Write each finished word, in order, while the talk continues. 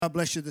God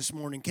bless you this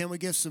morning. Can we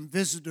give some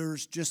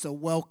visitors just a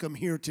welcome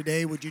here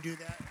today? Would you do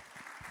that?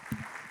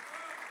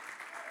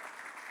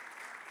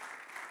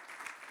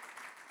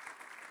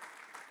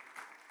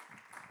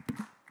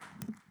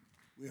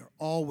 We are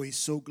always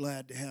so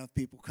glad to have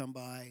people come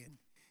by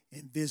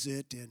and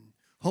visit, and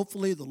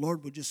hopefully the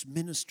Lord will just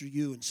minister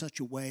you in such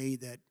a way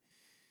that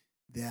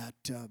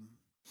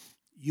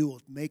you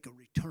will make a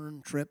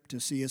return trip to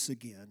see us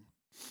again.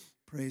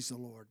 Praise the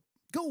Lord.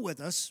 Go with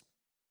us,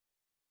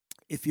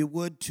 if you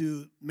would,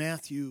 to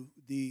Matthew,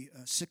 the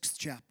 6th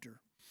chapter.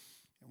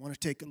 I want to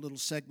take a little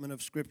segment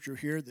of Scripture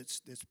here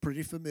that's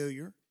pretty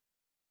familiar.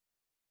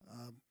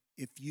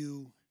 If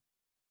you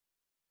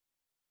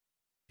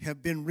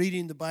have been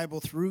reading the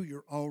Bible through,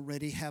 you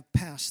already have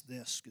passed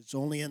this. It's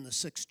only in the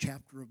 6th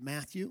chapter of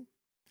Matthew,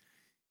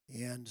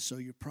 and so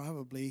you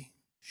probably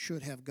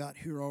should have got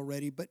here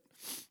already. But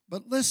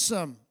let's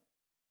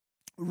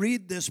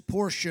read this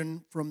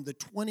portion from the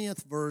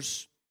 20th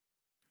verse,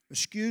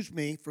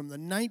 from the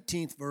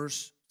 19th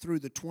verse through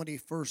the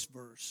 21st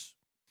verse.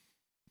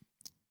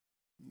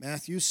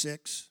 Matthew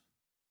 6,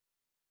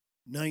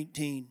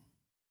 19.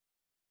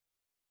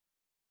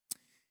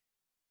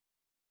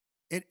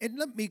 And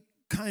let me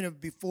kind of,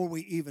 before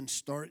we even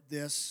start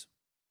this,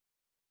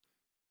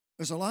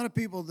 there's a lot of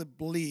people that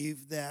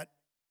believe that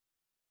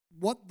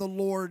what the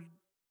Lord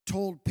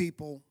told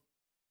people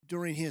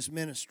during his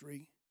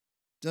ministry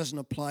doesn't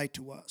apply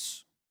to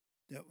us,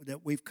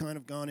 that we've kind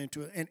of gone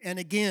into it. And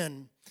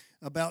again,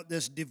 about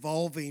this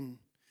devolving,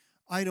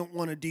 I don't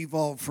want to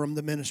devolve from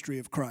the ministry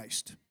of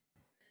Christ.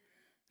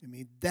 I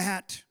mean,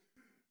 that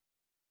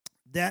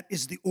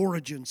is the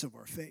origins of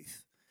our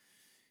faith.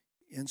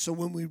 And so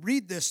when we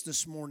read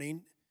this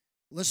morning,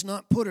 let's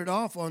not put it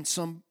off on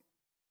some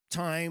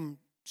time,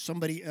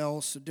 somebody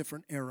else, a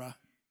different era.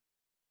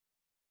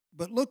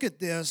 But look at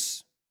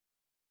this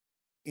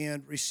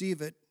and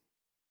receive it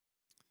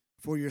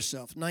for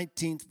yourself.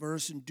 19th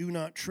verse, and do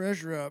not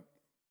treasure up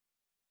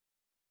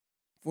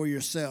for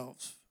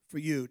yourselves, for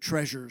you,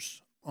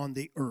 treasures on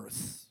the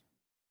earth,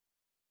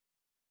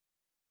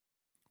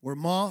 where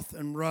moth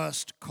and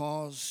rust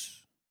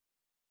cause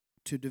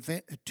to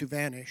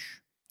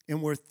vanish,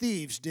 and where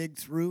thieves dig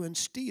through and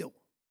steal.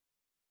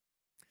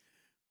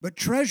 But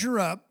treasure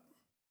up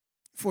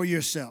for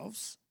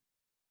yourselves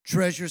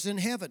treasures in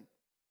heaven,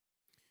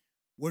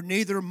 where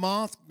neither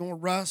moth nor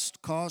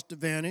rust cause to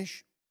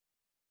vanish,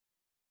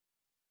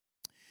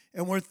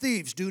 and where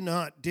thieves do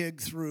not dig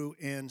through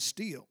and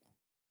steal.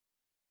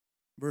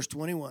 Verse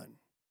 21,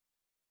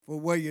 for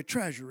where your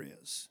treasure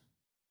is,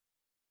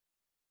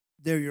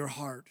 there your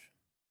heart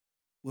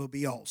will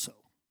be also.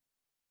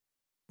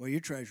 Where your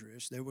treasure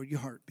is, there will your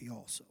heart be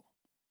also.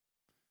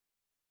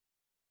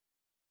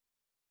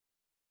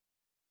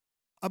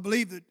 I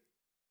believe that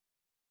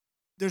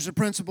there's a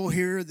principle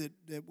here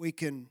that we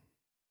can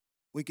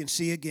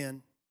see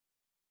again.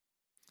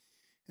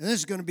 And this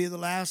is going to be the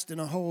last in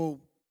a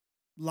whole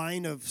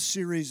line of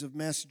series of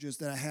messages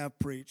that I have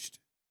preached.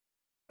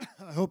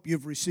 I hope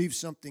you've received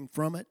something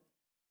from it.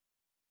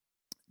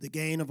 The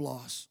gain of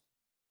loss.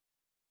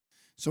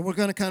 So we're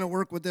going to kind of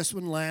work with this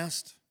one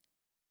last.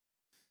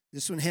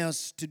 This one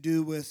has to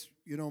do with,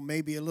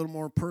 maybe a little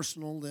more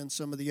personal than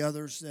some of the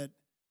others. That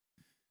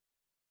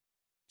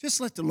just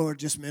let the Lord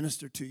just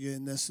minister to you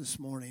in this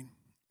morning.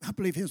 I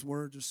believe his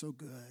words are so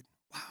good.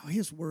 Wow,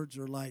 his words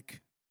are like,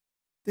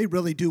 they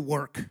really do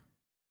work.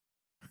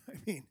 I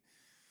mean,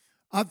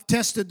 I've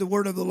tested the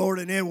word of the Lord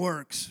and it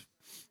works.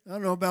 I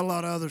don't know about a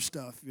lot of other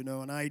stuff,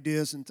 and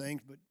ideas and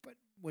things, but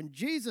when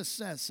Jesus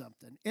says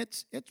something,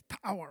 it's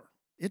power.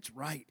 It's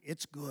right.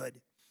 It's good.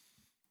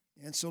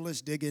 And so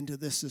let's dig into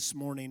this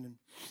morning and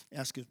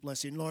ask his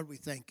blessing. Lord, we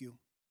thank you.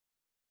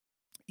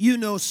 You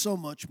know so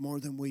much more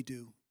than we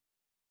do.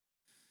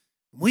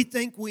 We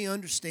think we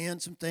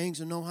understand some things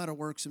and know how to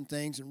work some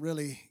things, and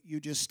really you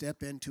just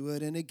step into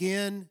it. And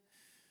again,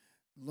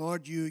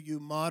 Lord, you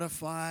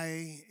modify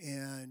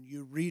and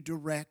you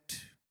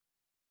redirect.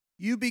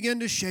 You begin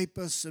to shape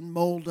us and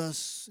mold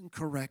us and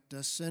correct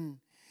us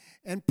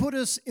and put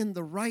us in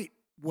the right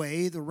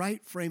way, the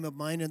right frame of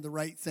mind and the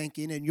right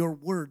thinking. And your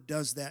word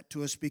does that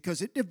to us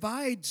because it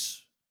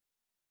divides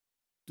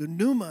the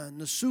pneuma and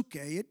the suke.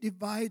 It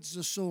divides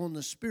the soul and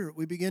the spirit.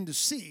 We begin to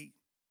see,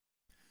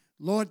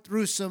 Lord,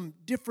 through some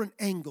different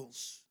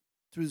angles,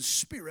 through the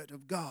Spirit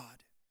of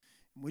God.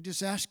 And we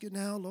just ask you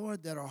now,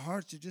 Lord, that our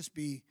hearts would just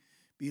be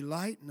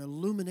light and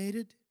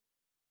illuminated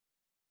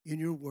in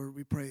your word.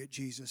 We pray it,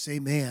 Jesus.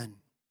 Amen.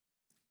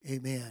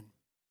 Amen.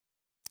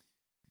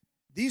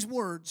 These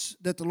words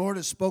that the Lord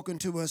has spoken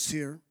to us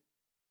here,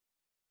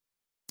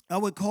 I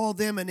would call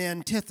them an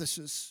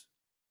antithesis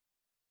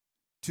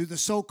to the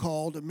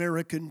so-called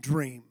American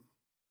dream.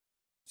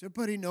 Does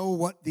everybody know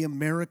what the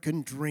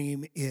American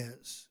dream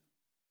is?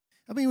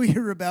 I mean, we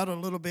hear about it a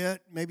little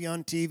bit, maybe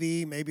on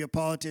TV, maybe a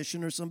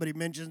politician or somebody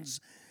mentions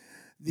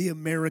the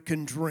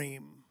American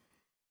dream.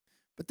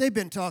 But they've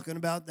been talking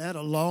about that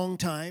a long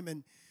time,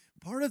 and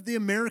part of the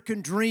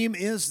American dream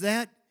is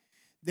that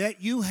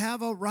you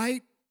have a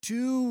right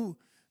to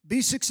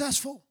be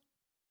successful.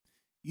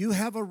 You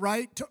have a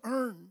right to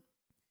earn.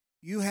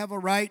 You have a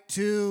right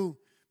to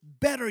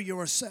better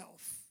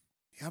yourself.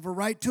 You have a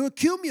right to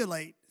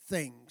accumulate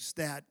things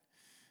that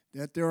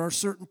there are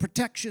certain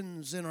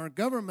protections in our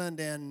government,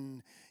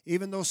 and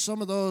even though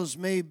some of those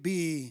may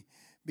be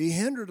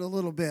hindered a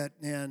little bit,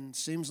 and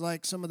seems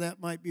like some of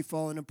that might be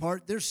falling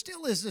apart, there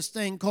still is this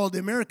thing called the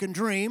American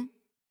dream,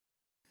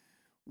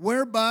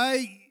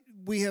 whereby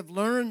we have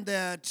learned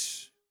that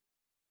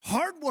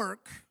hard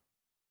work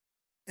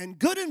and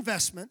good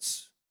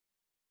investments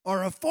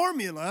are a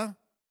formula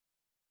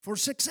for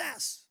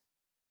success.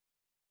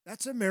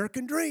 That's the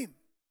American dream,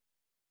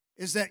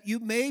 is that you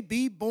may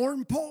be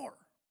born poor.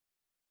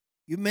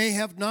 You may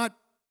have not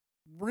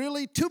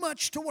really too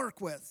much to work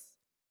with.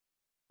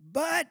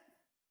 But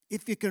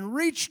if you can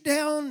reach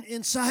down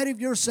inside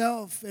of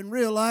yourself and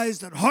realize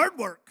that hard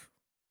work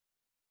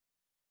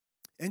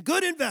and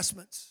good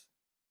investments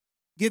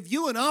give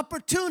you an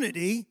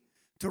opportunity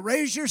to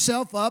raise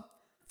yourself up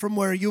from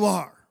where you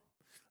are.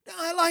 Now,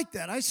 I like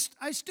that.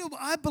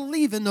 I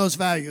believe in those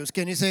values.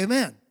 Can you say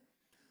amen?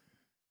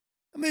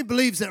 How many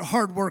believes that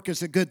hard work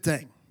is a good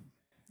thing?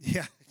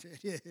 Yeah,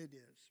 it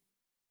is.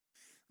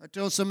 I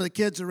told some of the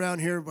kids around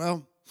here,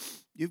 well,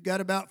 you've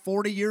got about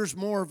 40 years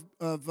more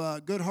of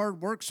good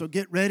hard work, so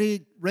get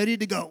ready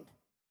to go.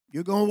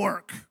 You're going to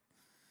work.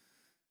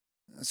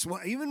 That's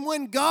why even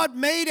when God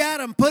made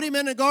Adam, put him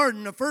in a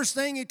garden, the first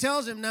thing he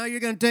tells him, now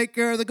you're going to take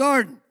care of the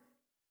garden.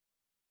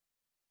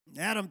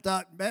 Adam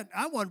thought, man,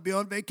 I want to be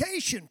on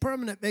vacation,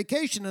 permanent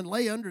vacation, and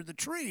lay under the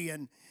tree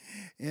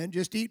and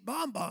just eat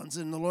bonbons.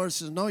 And the Lord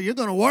says, no, you're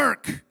going to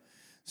work.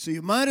 So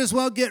you might as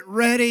well get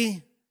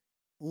ready.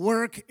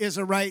 Work is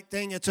a right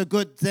thing. It's a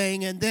good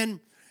thing. And then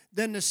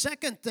the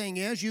second thing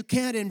is you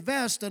can't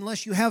invest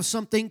unless you have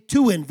something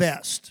to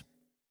invest.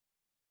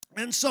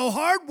 And so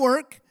hard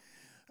work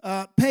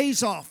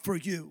pays off for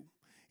you.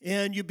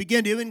 And you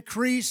begin to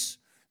increase.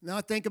 Now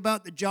think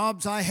about the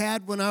jobs I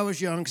had when I was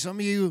young. Some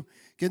of you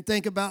can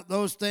think about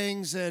those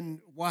things, and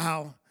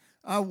wow,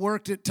 I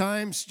worked at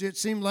times, it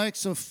seemed like,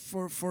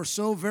 for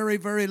so very,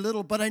 very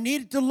little, but I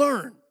needed to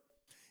learn.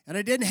 And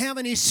I didn't have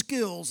any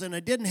skills, and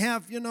I didn't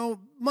have,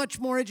 much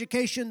more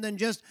education than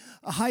just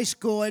a high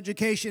school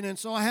education. And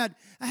so I had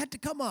to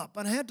come up,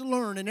 and I had to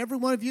learn. And every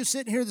one of you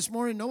sitting here this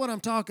morning know what I'm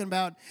talking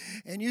about.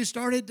 And you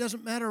started,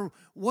 doesn't matter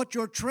what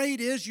your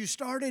trade is, you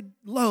started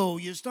low.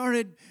 You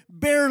started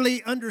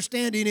barely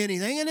understanding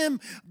anything. And then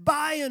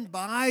by and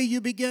by,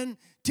 you begin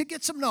to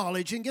get some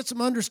knowledge and get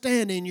some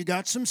understanding. You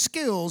got some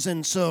skills,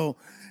 and so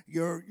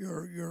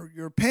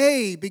your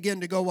pay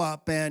begin to go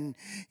up, and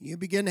you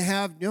begin to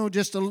have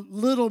just a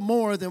little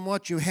more than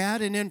what you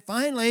had. And then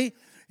finally,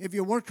 if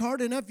you worked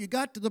hard enough, you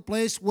got to the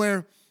place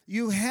where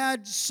you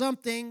had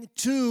something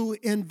to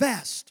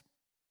invest.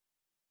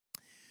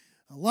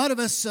 A lot of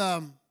us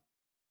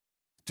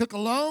took a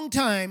long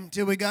time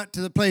till we got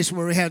to the place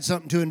where we had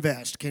something to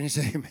invest. Can you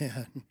say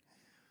amen?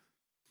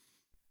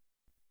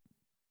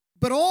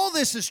 But all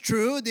this is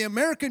true. The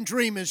American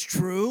dream is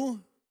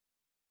true.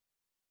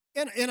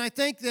 And I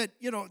think that,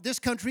 this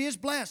country is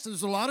blessed.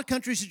 There's a lot of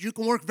countries that you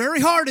can work very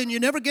hard and you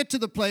never get to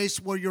the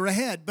place where you're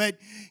ahead. But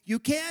you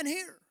can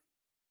here.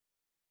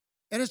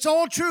 And it's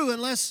all true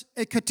unless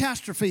a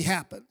catastrophe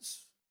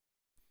happens.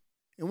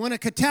 And when a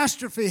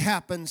catastrophe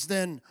happens,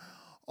 then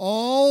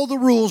all the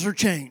rules are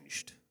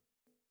changed.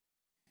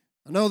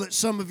 I know that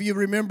some of you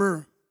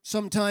remember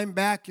some time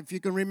back, if you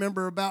can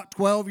remember about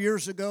 12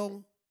 years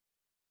ago,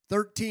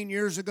 13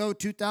 years ago,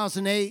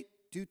 2008,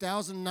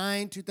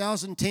 2009,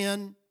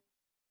 2010,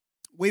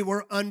 we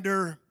were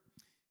under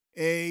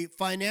a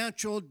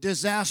financial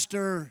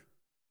disaster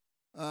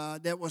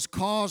that was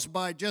caused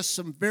by just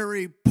some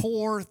very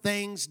poor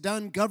things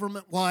done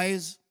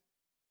government-wise.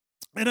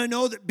 And I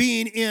know that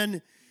being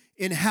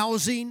in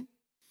housing,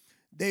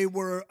 they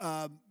were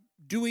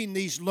doing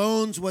these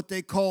loans, what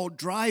they call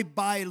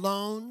drive-by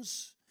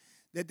loans,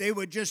 that they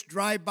would just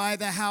drive by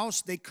the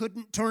house. They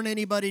couldn't turn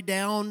anybody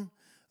down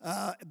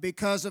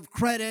because of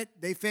credit.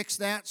 They fixed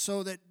that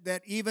so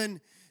that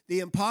even the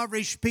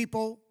impoverished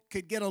people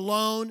could get a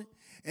loan,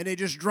 and they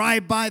just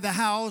drive by the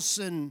house,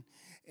 and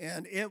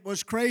it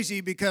was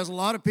crazy because a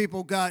lot of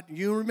people got,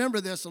 you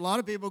remember this, a lot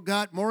of people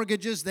got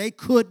mortgages they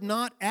could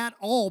not at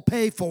all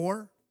pay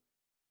for.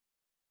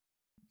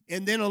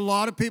 And then a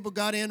lot of people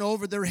got in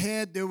over their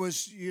head. There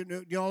was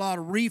a lot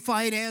of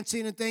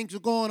refinancing and things were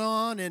going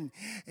on, and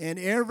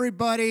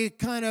everybody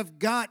kind of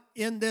got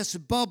in this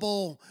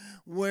bubble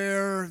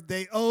where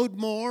they owed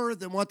more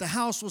than what the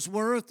house was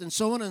worth, and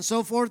so on and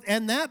so forth,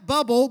 and that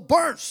bubble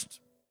burst.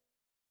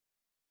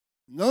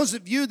 And those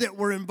of you that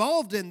were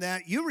involved in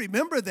that, you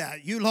remember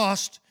that. You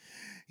lost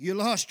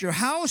your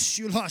house,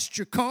 you lost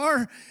your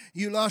car,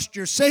 you lost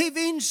your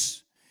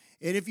savings,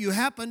 and if you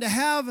happen to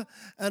have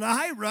an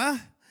IRA,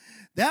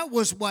 that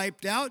was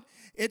wiped out.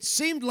 It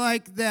seemed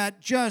like that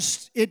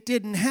it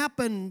didn't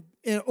happen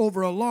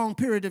over a long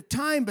period of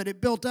time, but it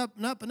built up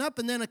and up and up,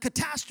 and then a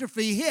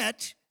catastrophe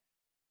hit.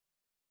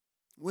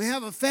 We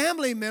have a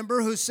family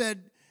member who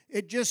said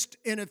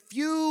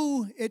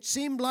it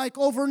seemed like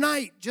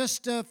overnight,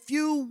 just a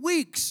few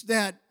weeks,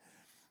 that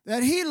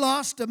he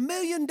lost $1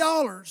 million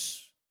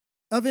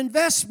of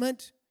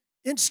investment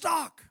in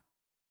stock,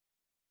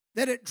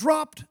 that it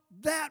dropped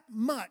that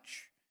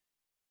much.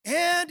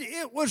 And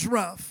it was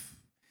rough.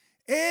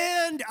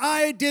 And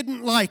I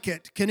didn't like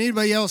it. Can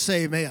anybody else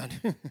say amen?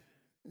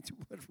 It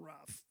was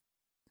rough.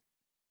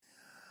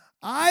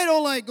 I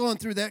don't like going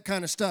through that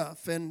kind of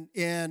stuff.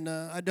 And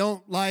I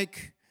don't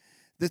like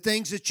the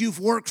things that you've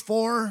worked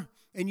for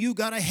and you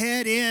got a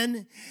head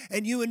in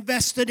and you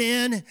invested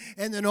in,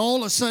 and then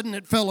all of a sudden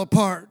it fell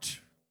apart.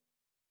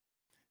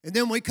 And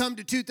then we come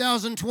to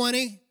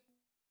 2020.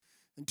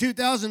 In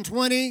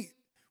 2020,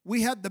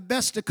 we had the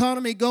best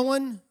economy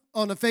going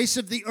on the face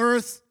of the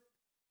earth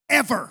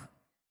ever.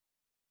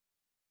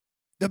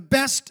 The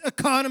best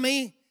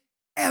economy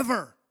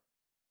ever.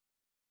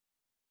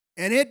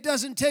 And it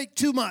doesn't take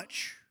too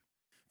much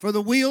for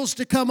the wheels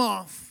to come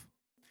off.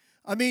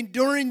 I mean,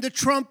 during the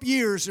Trump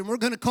years, and we're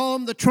going to call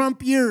them the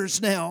Trump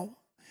years now,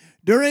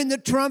 during the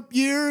Trump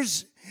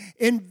years,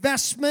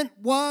 investment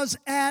was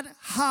at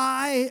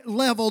high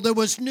level. There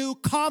was new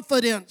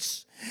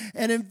confidence,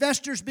 and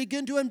investors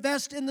began to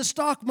invest in the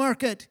stock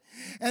market.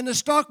 And the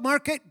stock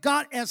market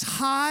got as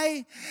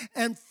high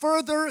and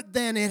further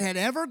than it had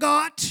ever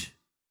got.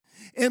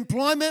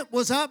 Employment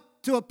was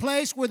up to a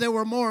place where there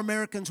were more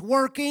Americans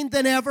working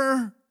than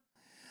ever.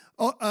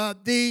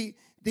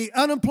 The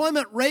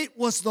unemployment rate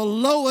was the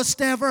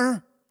lowest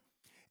ever,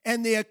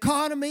 and the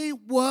economy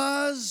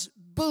was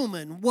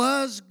booming,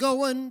 was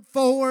going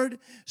forward.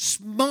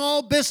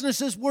 Small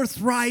businesses were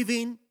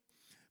thriving.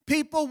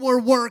 People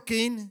were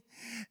working,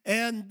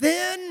 and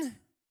then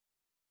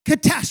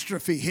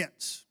catastrophe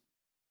hits.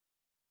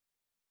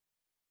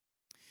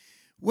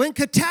 When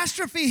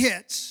catastrophe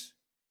hits,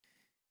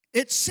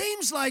 it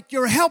seems like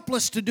you're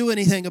helpless to do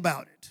anything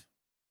about it.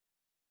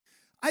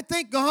 I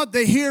thank God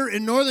that here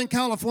in Northern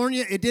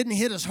California, it didn't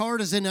hit as hard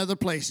as in other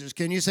places.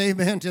 Can you say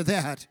amen to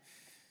that?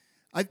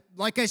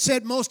 Like I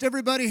said, most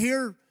everybody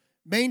here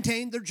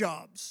maintained their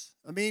jobs.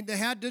 I mean, they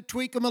had to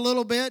tweak them a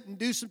little bit and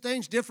do some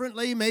things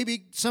differently.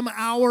 Maybe some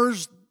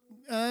hours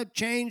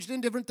changed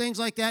and different things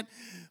like that.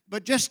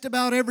 But just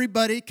about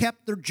everybody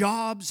kept their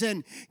jobs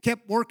and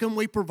kept working.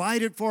 We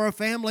provided for our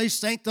families.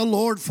 Thank the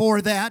Lord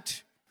for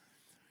that.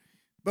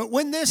 But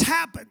when this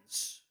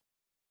happens,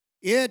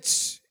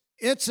 it's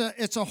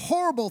a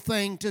horrible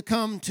thing to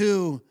come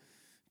to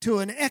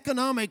an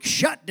economic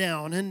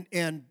shutdown,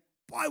 and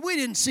boy, we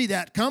didn't see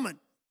that coming.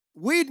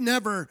 We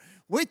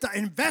thought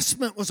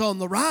investment was on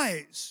the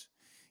rise.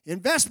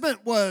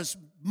 Investment was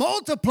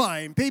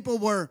multiplying. People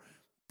were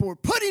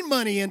putting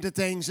money into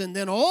things, and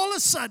then all of a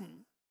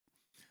sudden,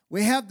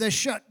 we have this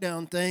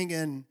shutdown thing,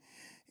 and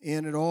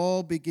it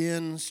all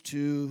begins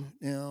to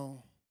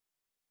now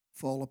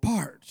fall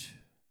apart.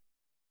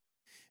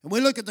 And we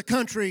look at the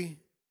country.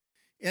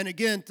 And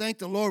again, thank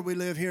the Lord we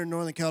live here in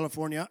Northern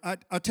California.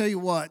 I'll tell you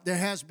what, there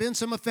has been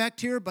some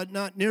effect here, but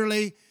not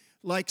nearly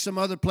like some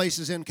other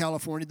places in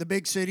California. The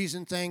big cities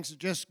and things are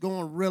just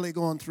really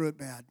going through it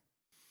bad.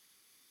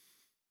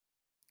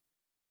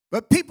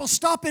 But people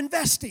stop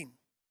investing.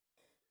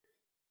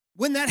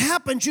 When that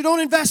happens, you don't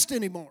invest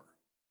anymore.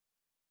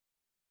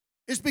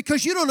 It's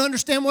because you don't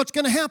understand what's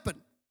going to happen.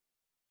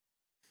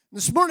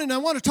 This morning, I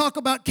want to talk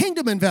about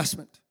kingdom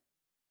investment.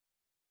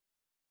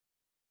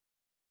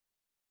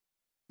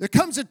 There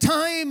comes a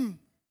time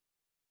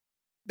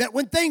that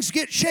when things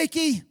get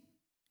shaky,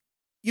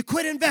 you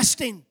quit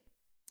investing.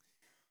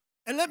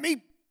 And let me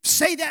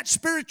say that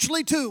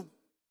spiritually too.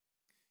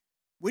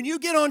 When you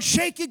get on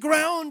shaky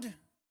ground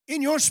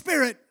in your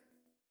spirit,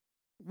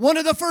 one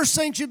of the first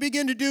things you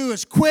begin to do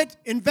is quit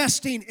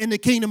investing in the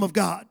kingdom of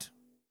God.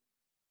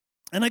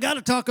 And I got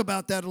to talk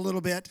about that a little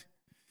bit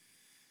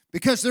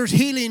because there's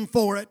healing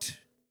for it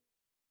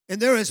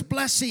and there is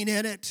blessing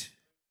in it.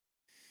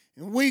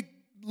 And we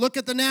look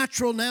at the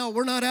natural now.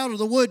 We're not out of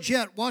the woods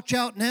yet. Watch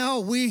out now.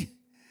 We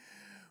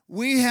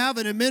have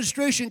an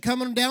administration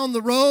coming down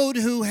the road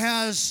who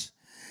has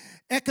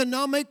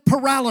economic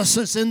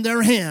paralysis in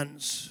their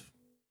hands.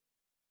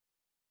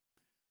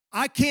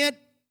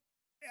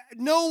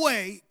 No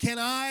way can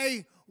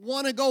I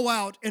want to go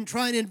out and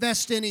try and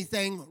invest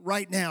anything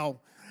right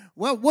now.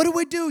 Well, what do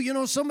we do? You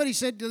know, somebody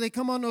said, do they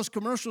come on those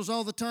commercials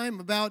all the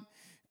time about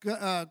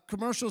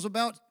commercials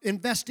about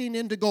investing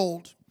into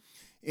gold?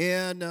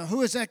 And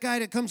who is that guy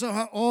that comes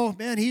out? Oh,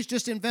 man, he's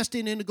just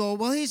investing into gold.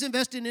 Well, he's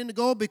investing into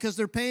gold because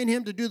they're paying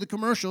him to do the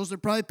commercials. They're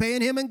probably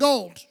paying him in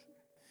gold.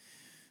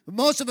 But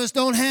most of us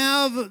don't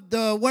have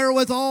the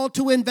wherewithal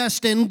to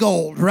invest in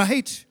gold,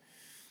 right?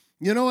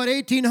 You know, at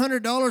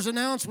 $1,800 an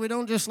ounce, we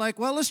don't just like,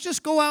 well, let's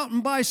just go out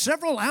and buy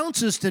several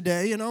ounces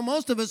today. You know,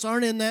 most of us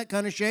aren't in that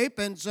kind of shape.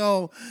 And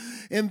so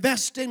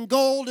invest in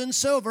gold and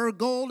silver.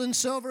 Gold and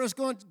silver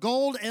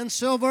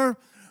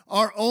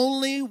are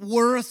only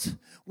worth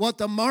what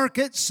the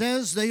market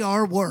says they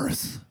are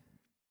worth.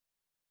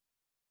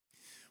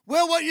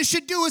 Well, what you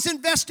should do is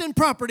invest in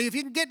property. If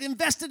you can get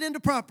invested into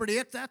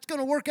property, that's going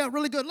to work out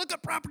really good. Look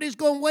at properties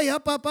going way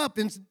up, up, up.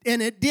 And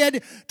it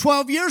did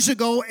 12 years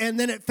ago, and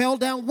then it fell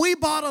down. We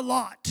bought a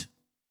lot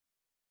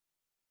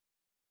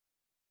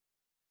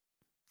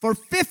for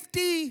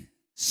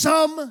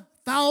 $50-some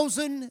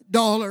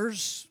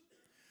 $500,000,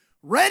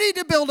 ready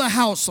to build a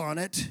house on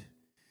it,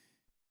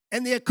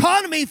 and the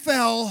economy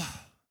fell,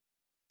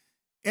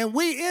 and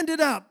we ended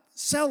up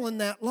selling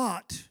that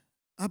lot.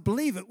 I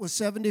believe it was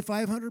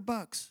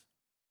 $7,500.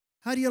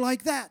 How do you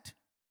like that?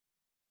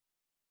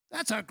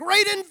 That's a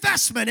great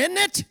investment, isn't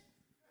it?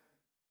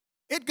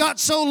 It got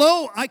so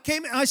low,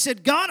 I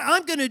said, God,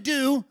 I'm going to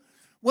do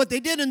what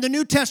they did in the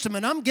New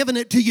Testament. I'm giving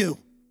it to you.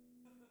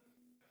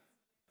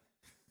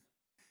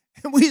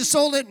 And we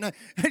sold it, and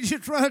I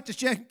just wrote out the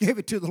check and gave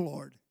it to the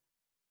Lord.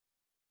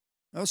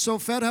 I was so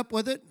fed up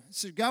with it. I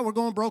said, God, we're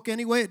going broke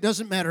anyway. It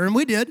doesn't matter. And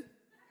we did.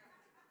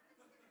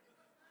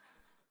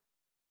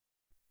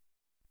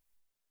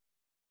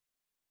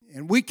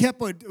 And we kept,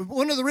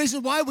 one of the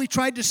reasons why we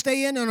tried to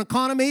stay in an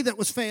economy that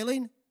was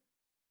failing,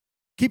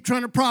 keep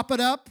trying to prop it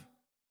up.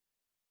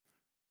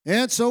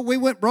 And so we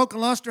went broke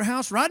and lost our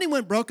house. Rodney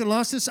went broke and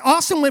lost his,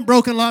 Austin went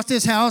broke and lost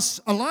his house.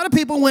 A lot of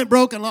people went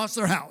broke and lost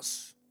their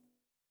house.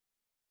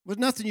 There was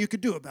nothing you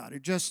could do about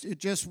it. It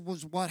just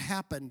was what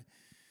happened.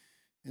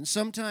 And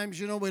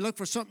sometimes, we look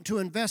for something to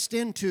invest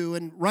into.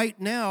 And right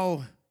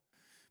now,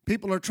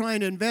 people are trying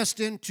to invest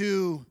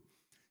into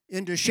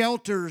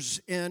shelters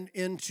and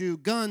into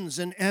guns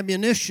and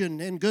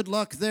ammunition. And good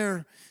luck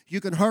there. You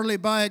can hardly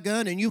buy a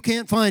gun and you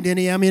can't find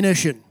any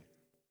ammunition.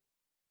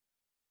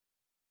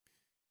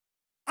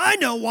 I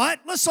know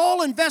what. Let's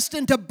all invest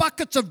into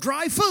buckets of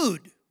dry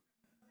food.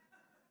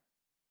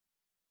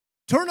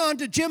 Turn on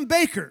to Jim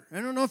Baker.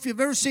 I don't know if you've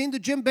ever seen the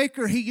Jim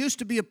Baker. He used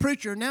to be a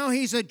preacher. Now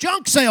he's a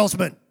junk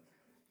salesman.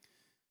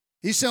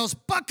 He sells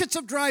buckets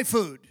of dry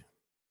food.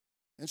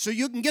 And so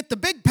you can get the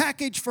big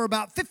package for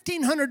about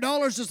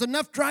 $1,500. There's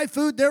enough dry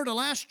food there to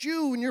last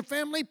you and your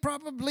family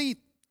probably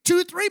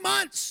 2-3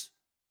 months.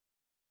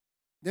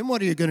 Then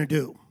what are you going to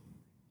do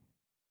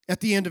at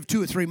the end of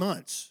 2 or 3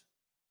 months?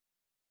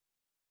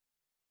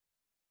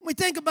 We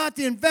think about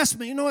the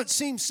investment. It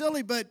seems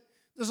silly, but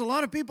there's a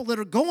lot of people that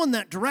are going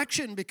that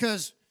direction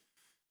because,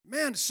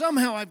 man,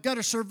 somehow I've got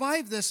to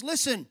survive this.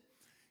 Listen,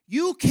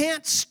 you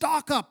can't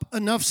stock up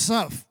enough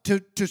stuff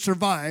to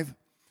survive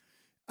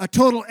a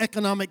total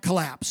economic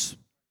collapse.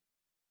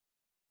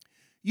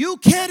 You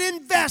can't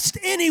invest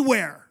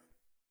anywhere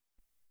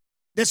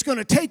that's going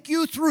to take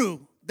you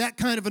through that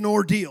kind of an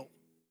ordeal.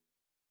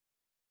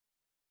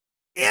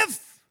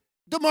 If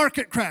the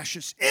market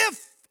crashes,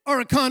 if our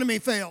economy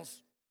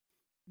fails,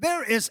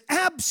 there is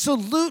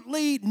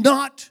absolutely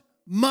not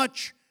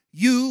much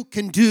you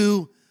can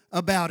do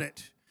about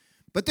it.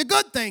 But the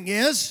good thing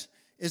is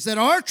that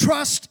our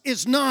trust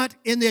is not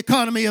in the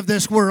economy of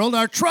this world.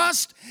 Our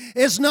trust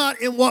is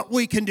not in what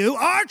we can do.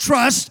 Our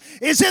trust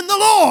is in the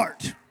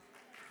Lord.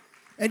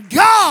 And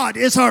God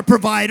is our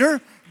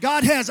provider.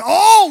 God has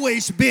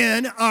always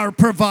been our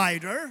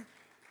provider.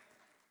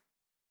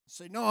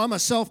 Say, no, I'm a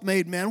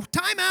self-made man.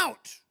 Time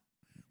out.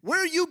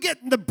 Where are you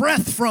getting the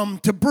breath from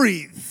to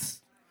breathe?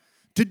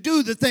 To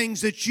do the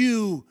things that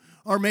you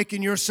are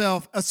making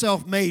yourself a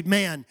self-made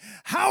man.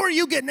 How are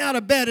you getting out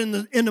of bed in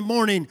the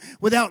morning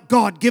without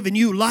God giving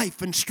you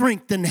life and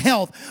strength and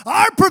health?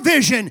 Our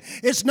provision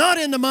is not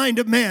in the mind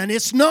of man.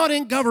 It's not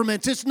in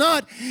governments. It's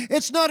not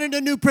in a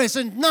new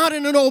president, not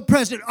in an old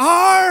president.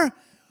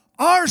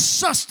 Our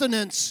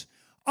sustenance,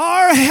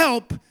 our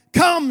help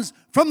comes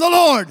from the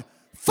Lord.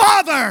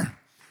 Father,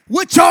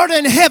 which art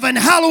in heaven,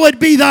 hallowed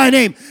be thy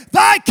name.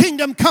 Thy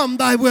kingdom come,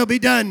 thy will be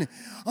done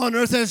on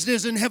earth as it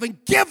is in heaven.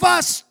 Give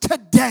us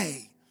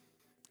today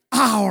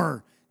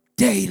our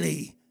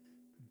daily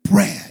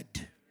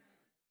bread.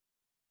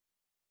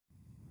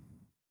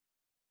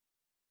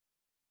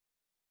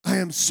 I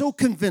am so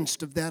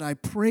convinced of that. I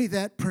pray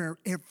that prayer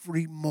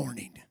every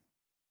morning.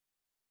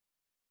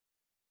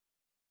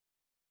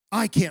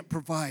 I can't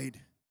provide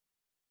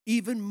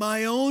even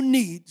my own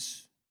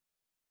needs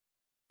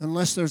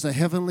unless there's a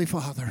heavenly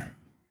Father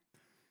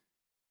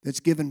that's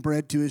given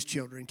bread to his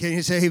children. Can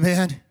you say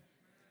amen?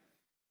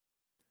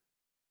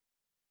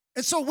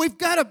 And so we've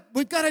got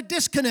a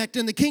disconnect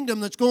in the kingdom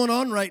that's going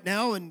on right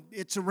now, and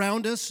it's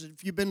around us.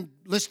 If you've been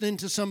listening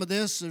to some of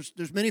this,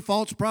 there's many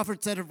false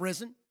prophets that have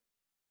risen.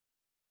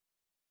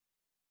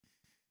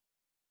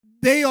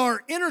 They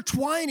are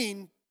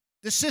intertwining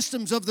the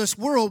systems of this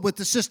world with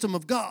the system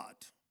of God.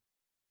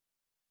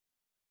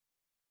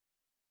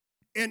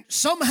 And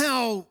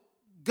somehow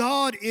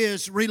God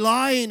is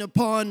relying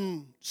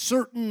upon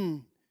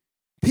certain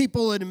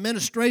people and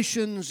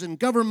administrations and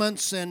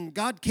governments, and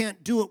God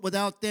can't do it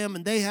without them,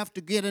 and they have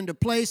to get into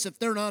place. If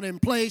they're not in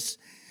place,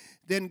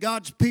 then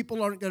God's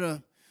people aren't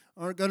going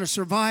to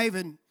survive.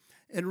 And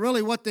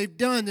really what they've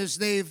done is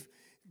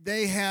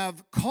they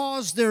have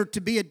caused there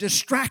to be a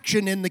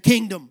distraction in the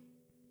kingdom.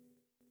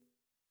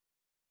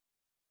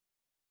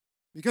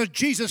 Because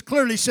Jesus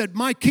clearly said,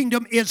 my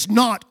kingdom is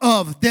not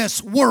of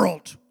this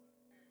world.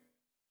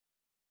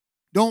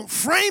 Don't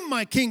frame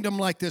my kingdom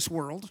like this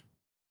world.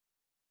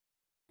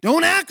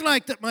 Don't act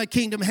like that my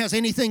kingdom has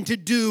anything to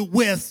do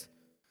with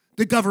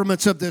the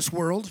governments of this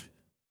world.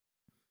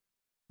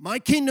 My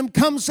kingdom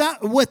comes out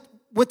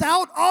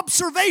without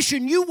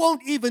observation. You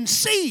won't even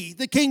see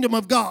the kingdom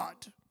of God.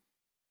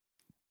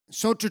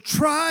 So to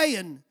try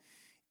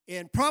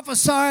and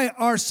prophesy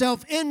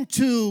ourselves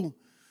into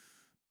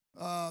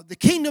the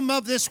kingdom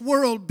of this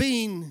world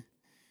being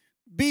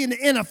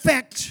in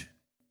effect,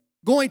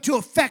 going to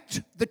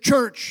affect the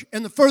church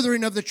and the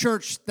furthering of the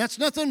church, that's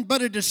nothing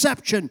but a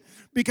deception,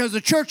 because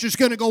the church is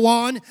going to go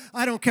on.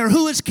 I don't care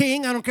who is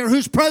king. I don't care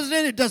who's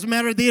president. It doesn't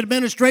matter the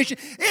administration.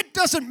 It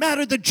doesn't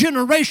matter the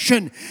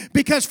generation,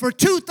 because for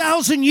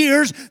 2,000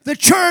 years, the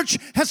church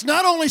has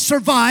not only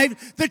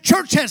survived, the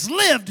church has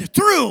lived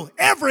through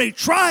every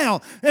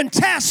trial and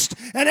test,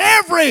 and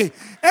every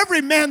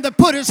man that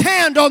put his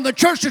hand on the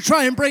church to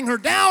try and bring her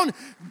down,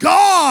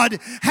 God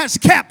has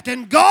kept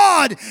and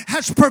God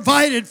has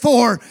provided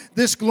for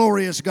this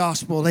glorious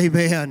gospel.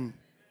 Amen.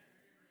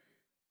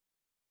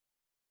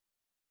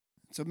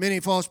 So many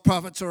false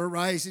prophets are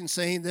arising,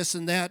 saying this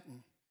and that,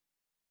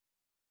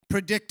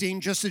 predicting,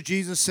 just as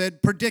Jesus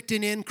said,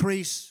 predicting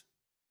increase,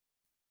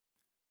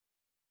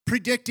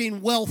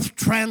 predicting wealth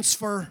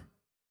transfer.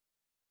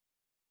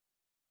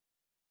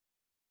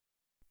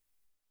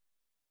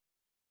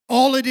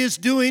 All it is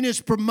doing is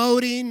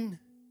promoting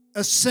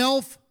a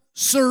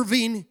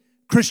self-serving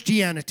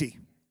Christianity.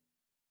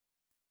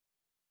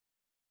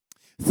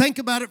 Think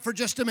about it for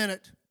just a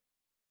minute.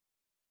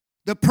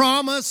 The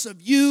promise of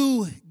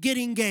you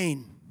getting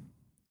gain.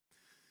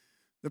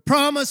 The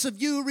promise of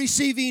you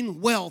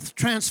receiving wealth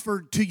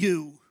transferred to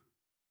you.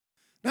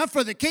 Not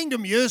for the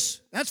kingdom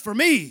use, that's for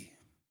me.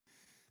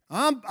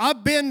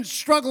 I've been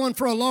struggling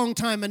for a long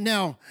time, and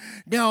now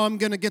I'm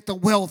going to get the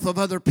wealth of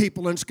other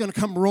people, and it's going to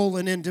come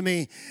rolling into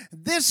me.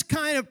 This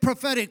kind of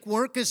prophetic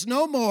work is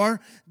no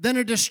more than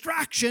a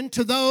distraction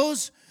to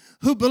those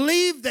who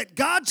believe that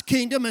God's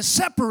kingdom is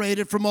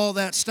separated from all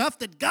that stuff,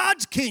 that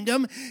God's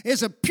kingdom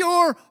is a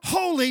pure,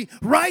 holy,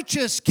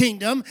 righteous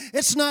kingdom.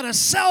 It's not a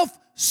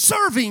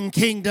self-serving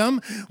kingdom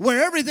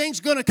where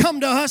everything's going to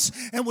come to us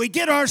and we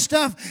get our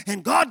stuff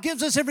and God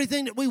gives us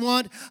everything that we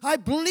want. I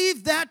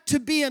believe that to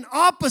be an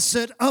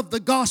opposite of the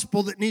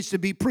gospel that needs to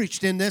be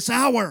preached in this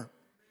hour.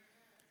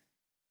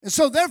 And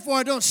so therefore,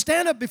 I don't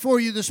stand up before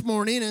you this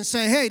morning and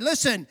say, hey,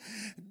 listen,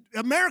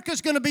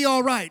 America's going to be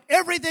all right.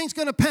 Everything's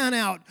going to pan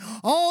out.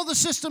 All the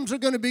systems are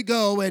going to be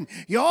go, and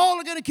you all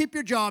are going to keep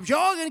your jobs. You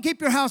all are going to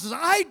keep your houses.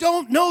 I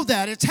don't know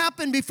that. It's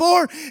happened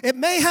before. It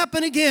may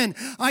happen again.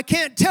 I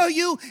can't tell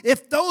you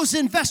if those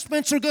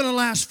investments are going to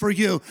last for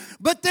you.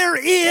 But there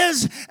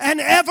is an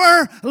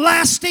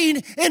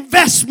everlasting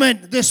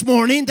investment this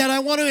morning that I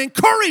want to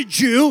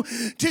encourage you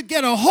to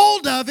get a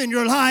hold of in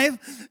your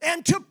life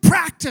and to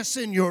practice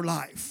in your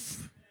life.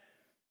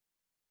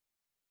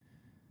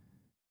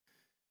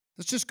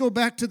 Let's just go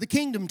back to the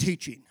kingdom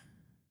teaching.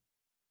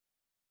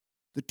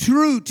 The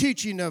true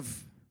teaching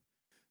of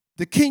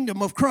the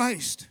kingdom of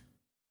Christ.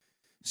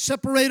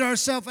 Separate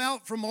ourselves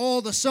out from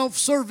all the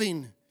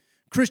self-serving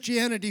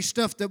Christianity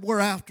stuff that we're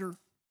after.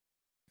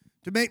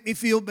 To make me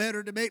feel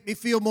better, to make me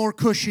feel more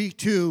cushy,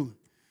 to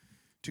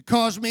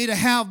cause me to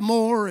have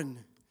more and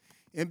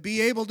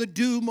be able to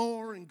do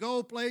more and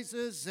go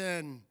places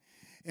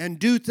and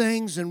do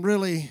things. And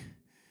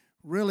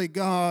really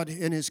God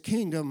in His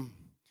kingdom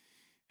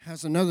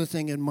has another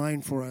thing in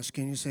mind for us.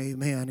 Can you say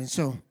amen? And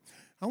so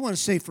I want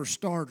to say, for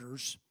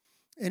starters,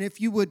 and if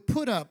you would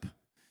put up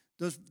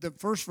the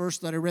first verse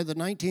that I read, the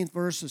 19th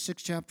verse, the 6th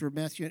chapter of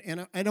Matthew,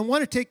 and I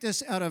want to take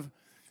this out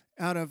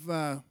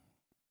of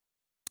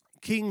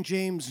King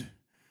James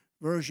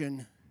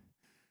Version.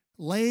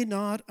 Lay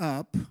not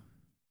up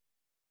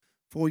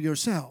for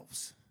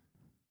yourselves.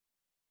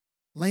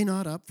 Lay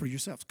not up for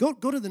yourselves. Go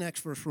to the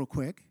next verse real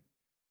quick.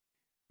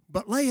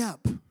 But lay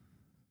up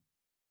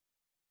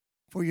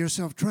for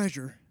yourself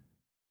treasure,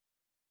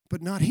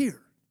 but not here.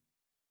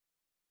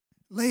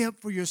 Lay up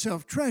for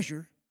yourself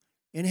treasure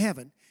in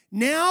heaven.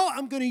 Now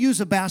I'm going to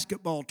use a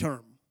basketball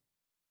term.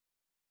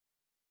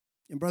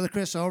 And Brother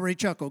Chris already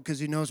chuckled because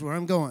he knows where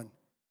I'm going.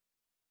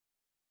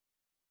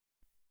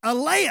 A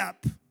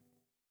layup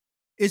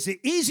is the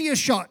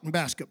easiest shot in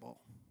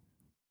basketball.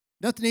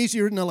 Nothing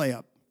easier than a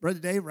layup. Brother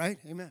Dave, right?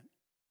 Amen.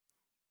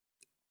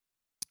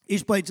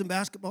 He's played some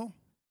basketball.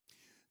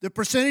 The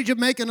percentage of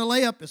making a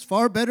layup is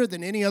far better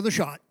than any other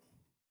shot.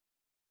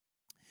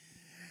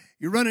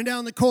 You're running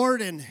down the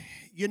court and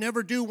you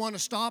never do want to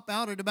stop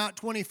out at about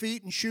 20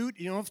 feet and shoot.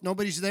 You know, if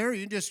nobody's there,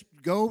 you just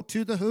go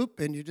to the hoop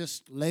and you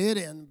just lay it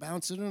in,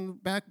 bounce it on the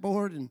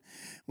backboard. And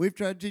we've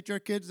tried to teach our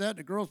kids that.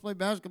 The girls play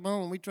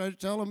basketball and we try to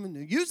tell them,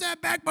 and use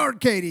that backboard,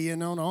 Katie, you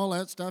know, and all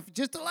that stuff. It's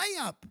just a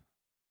layup.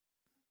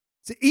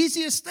 It's the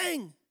easiest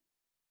thing.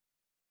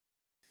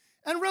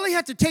 And I really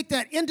have to take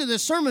that into the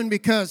sermon,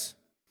 because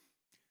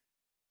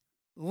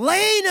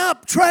laying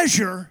up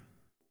treasure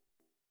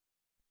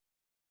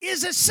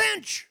is a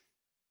cinch.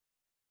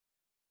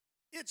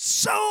 It's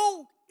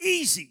so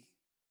easy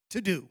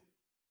to do.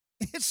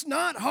 It's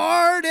not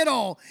hard at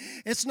all.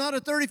 It's not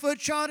a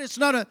 30-foot shot. It's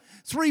not a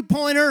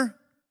three-pointer.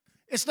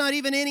 It's not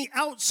even any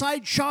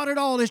outside shot at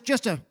all. It's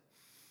just a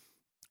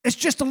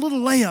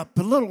little layup,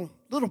 a little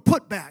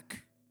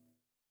putback.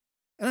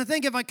 And I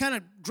think if I kind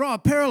of draw a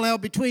parallel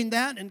between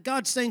that, and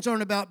God's things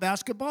aren't about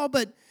basketball,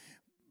 but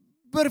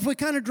if we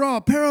kind of draw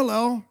a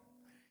parallel,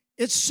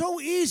 it's so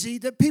easy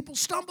that people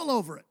stumble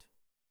over it.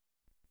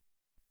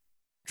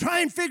 Try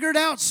and figure it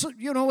out,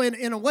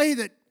 in a way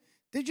that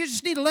you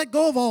just need to let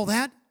go of all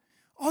that.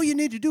 All you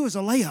need to do is a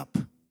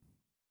layup.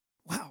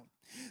 Wow.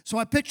 So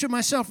I picture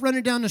myself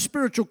running down the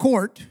spiritual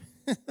court.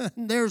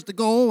 And there's the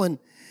goal, and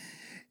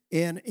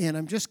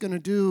I'm just going to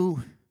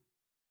do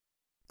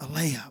a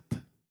layup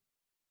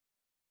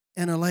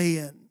and a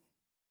lay-in.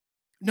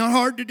 Not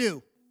hard to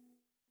do.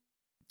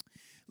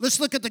 Let's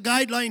look at the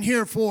guideline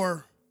here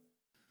for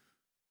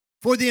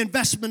the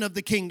investment of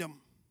the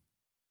kingdom.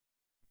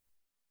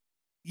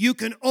 You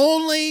can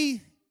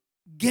only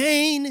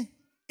gain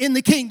in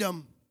the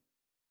kingdom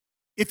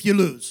if you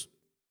lose.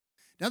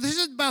 Now, this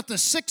is about the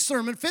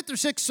fifth or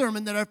sixth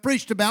sermon that I've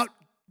preached about.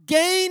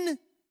 Gain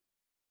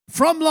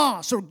from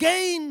loss, or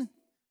gain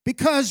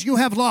because you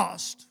have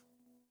lost.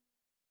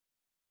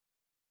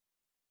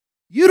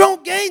 You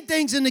don't gain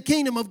things in the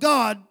kingdom of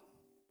God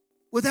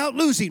without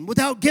losing,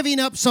 without giving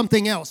up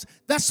something else.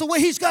 That's the way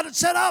He's got it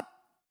set up.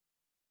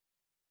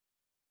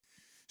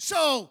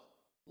 So,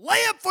 lay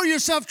up for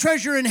yourself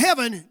treasure in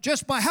heaven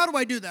just by, how do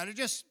I do that? It's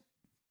just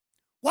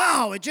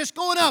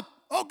going up.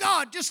 Oh,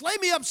 God, just lay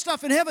me up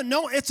stuff in heaven.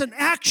 No, it's an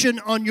action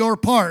on your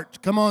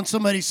part. Come on,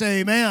 somebody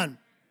say amen.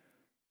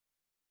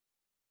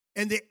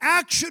 And the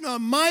action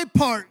on my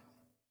part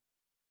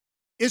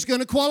is going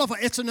to qualify.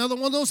 It's another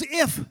one of those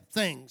if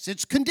things.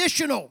 It's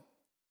conditional.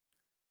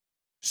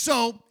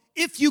 So,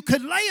 if you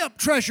could lay up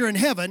treasure in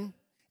heaven,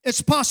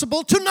 it's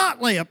possible to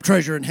not lay up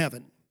treasure in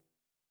heaven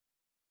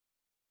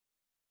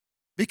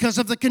because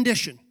of the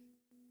condition.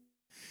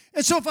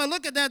 And so if I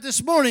look at that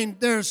this morning,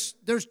 there's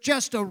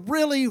just a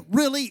really,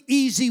 really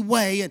easy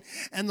way,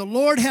 and the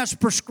Lord has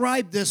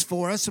prescribed this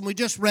for us, and we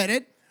just read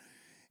it,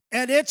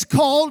 and it's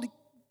called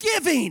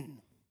giving.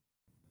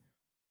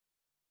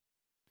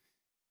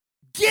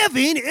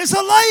 Giving is a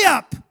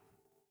layup.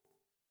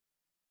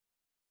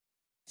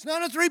 It's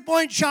not a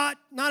three-point shot,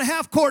 not a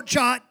half-court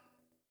shot.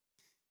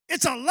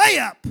 It's a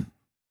layup.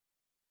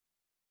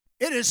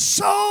 It is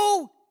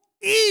so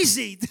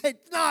easy.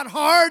 It's not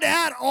hard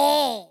at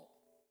all.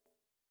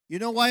 You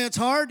know why it's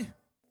hard?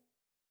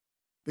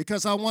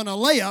 Because I want to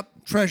lay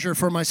up treasure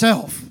for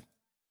myself.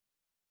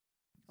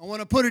 I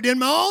want to put it in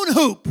my own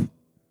hoop.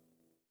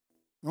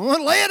 I want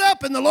to lay it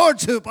up in the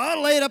Lord's hoop. I want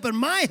to lay it up in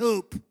my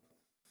hoop.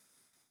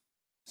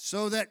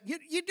 So that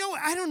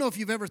I don't know if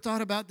you've ever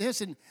thought about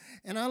this, and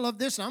I love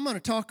this. I'm going to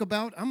talk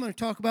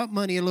about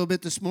money a little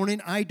bit this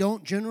morning. I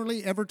don't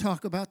generally ever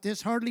talk about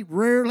this,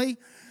 rarely,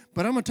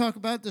 but I'm going to talk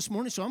about it this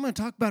morning. So I'm going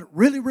to talk about it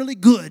really, really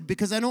good,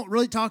 because I don't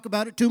really talk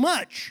about it too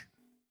much.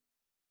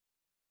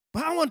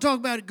 But I want to talk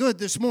about it good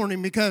this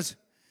morning because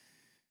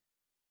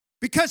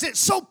it's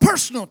so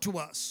personal to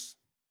us.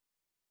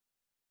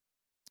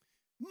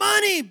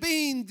 Money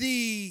being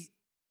the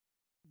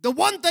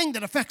one thing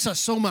that affects us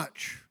so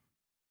much.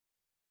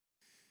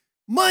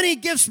 Money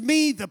gives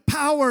me the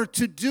power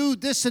to do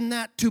this and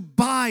that, to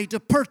buy, to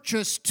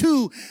purchase,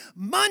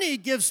 money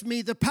gives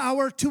me the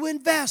power to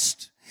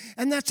invest.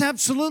 And that's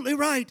absolutely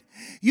right.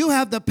 You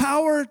have the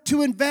power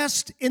to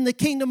invest in the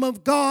kingdom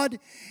of God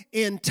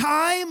in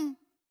time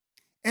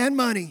and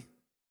money.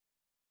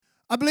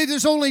 I believe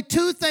there's only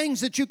two things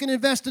that you can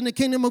invest in the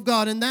kingdom of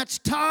God, and that's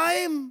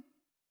time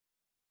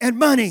and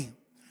money.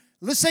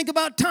 Let's think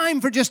about time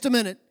for just a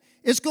minute.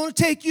 It's going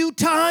to take you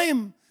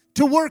time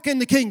to work in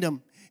the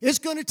kingdom. It's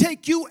going to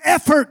take you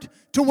effort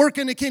to work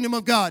in the kingdom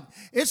of God.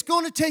 It's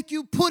going to take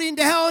you putting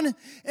down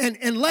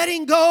and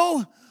letting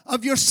go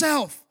of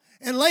yourself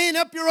and laying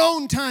up your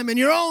own time and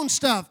your own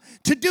stuff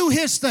to do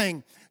His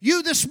thing.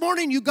 You this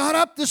morning, you got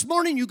up this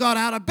morning, you got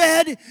out of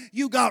bed,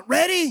 you got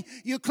ready,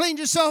 you cleaned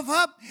yourself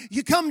up,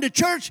 you come to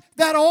church.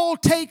 That all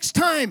takes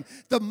time.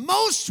 The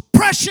most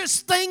precious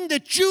thing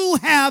that you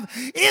have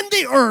in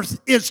the earth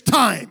is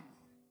time.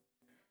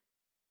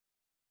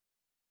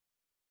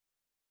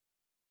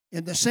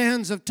 And the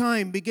sands of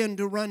time begin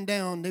to run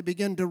down. They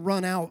begin to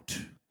run out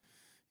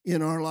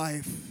in our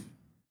life.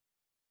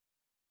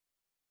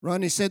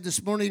 Ronnie said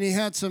this morning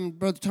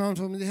Brother Tom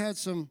told me they had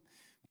some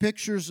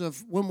pictures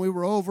of when we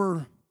were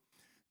over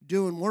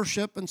doing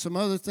worship and some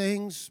other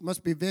things.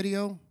 Must be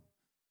video.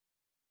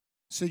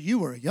 So you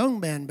were a young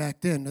man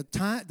back then.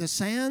 The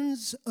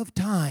sands of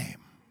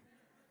time.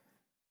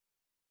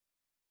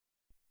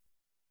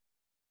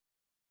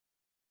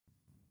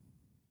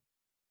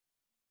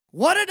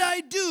 What did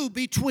I do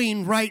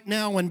between right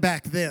now and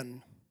back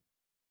then?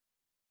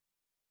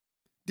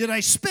 Did I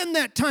spend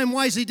that time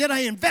wisely? Did I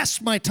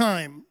invest my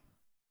time?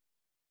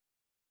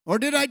 Or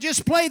did I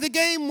just play the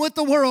game with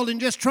the world and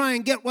just try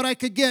and get what I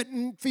could get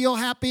and feel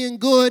happy and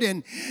good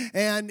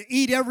and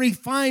eat every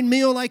fine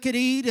meal I could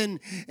eat and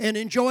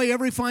enjoy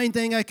every fine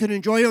thing I could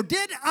enjoy? Or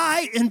did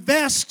I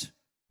invest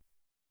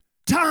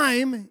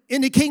time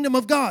in the kingdom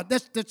of God?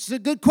 That's a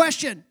good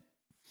question.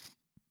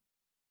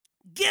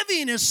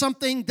 Giving is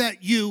something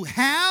that you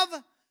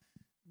have,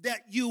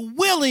 that you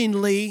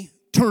willingly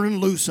turn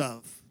loose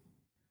of.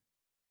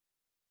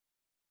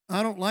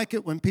 I don't like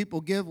it when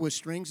people give with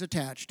strings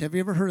attached. Have you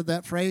ever heard of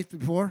that phrase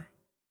before?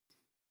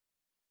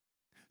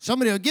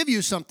 Somebody will give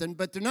you something,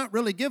 but they're not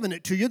really giving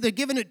it to you. They're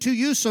giving it to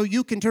you so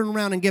you can turn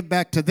around and give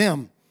back to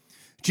them.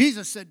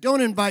 Jesus said,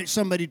 don't invite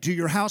somebody to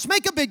your house.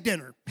 Make a big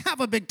dinner. Have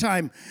a big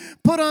time.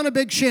 Put on a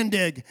big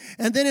shindig.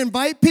 And then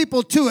invite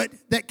people to it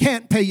that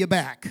can't pay you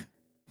back.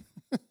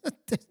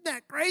 Isn't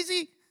that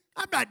crazy?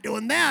 I'm not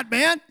doing that,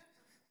 man.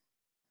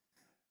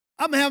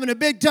 I'm having a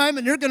big time,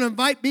 and they're going to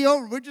invite me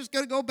over. We're just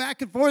going to go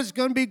back and forth. It's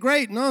going to be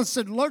great. And all of a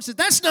sudden, the Lord said,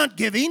 that's not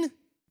giving.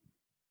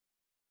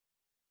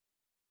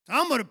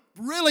 I'm going to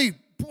really,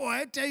 boy,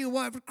 I tell you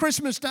what,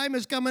 Christmas time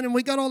is coming, and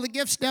we got all the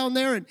gifts down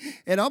there,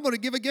 and I'm going to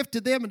give a gift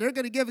to them, and they're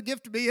going to give a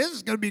gift to me. This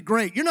is going to be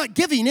great. You're not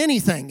giving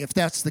anything if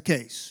that's the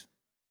case.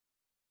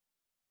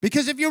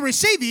 Because if you're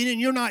receiving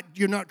and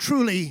you're not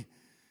truly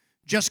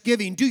just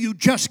giving, do you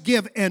just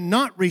give and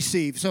not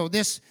receive? So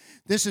this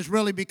has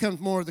really become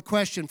more of the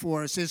question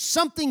for us. Is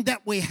something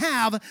that we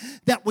have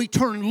that we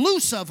turn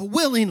loose of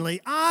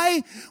willingly.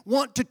 I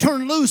want to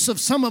turn loose of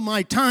some of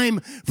my time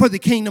for the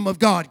kingdom of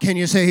God. Can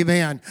you say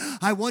amen?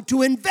 I want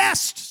to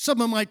invest some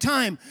of my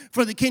time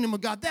for the kingdom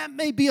of God. That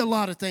may be a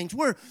lot of things.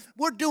 We're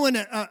doing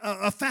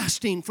a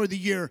fasting for the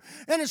year,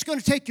 and it's going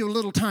to take you a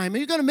little time, and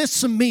you're going to miss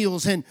some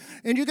meals, and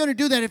you're going to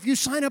do that. If you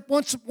sign up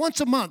once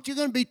a month, you're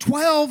going to be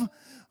 12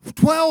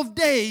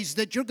 days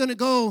that you're going to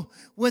go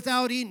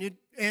without eating.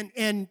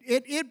 And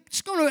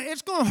it's going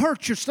to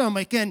hurt your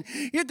stomach, and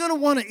you're going to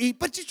want to eat,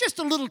 but it's just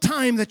a little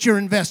time that you're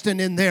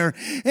investing in there,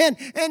 and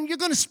you're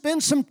going to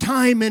spend some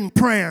time in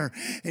prayer,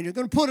 and you're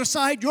going to put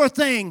aside your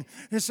thing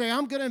and say,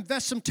 I'm going to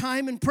invest some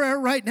time in prayer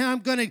right now. I'm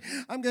going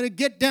to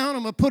get down.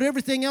 I'm going to put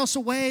everything else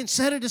away and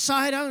set it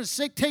aside. I'm going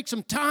to take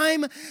some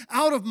time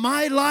out of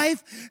my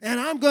life, and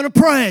I'm going to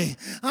pray.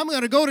 I'm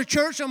going to go to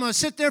church. I'm going to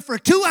sit there for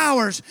 2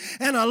 hours,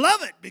 and I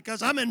love it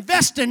because I'm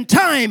investing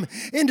time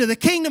into the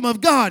kingdom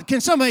of God. Can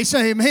somebody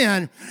say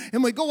amen?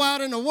 And we go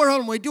out in the world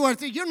and we do our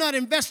thing. You're not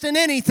investing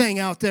anything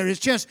out there. It's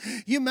just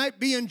you might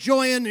be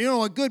enjoying,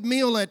 a good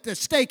meal at the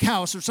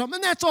steakhouse or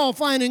something. That's all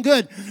fine and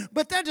good,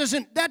 but that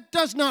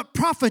does not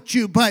profit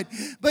you. But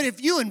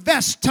if you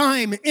invest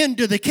time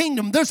into the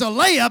kingdom, there's a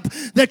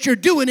layup that you're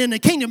doing in the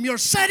kingdom. You're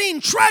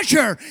setting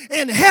treasure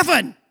in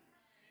heaven.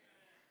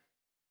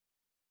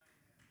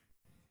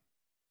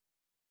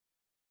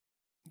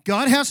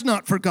 God has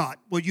not forgot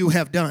what you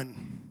have done.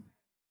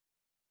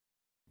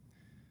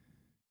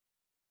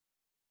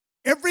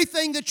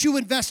 Everything that you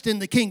invest in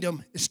the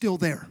kingdom is still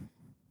there.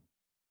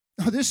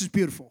 Oh, this is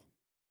beautiful.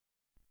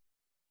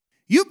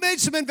 You've made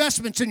some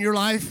investments in your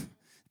life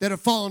that have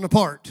fallen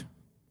apart.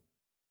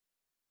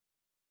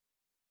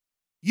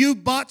 You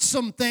bought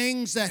some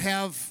things that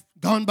have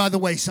gone by the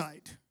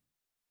wayside.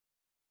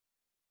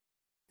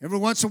 Every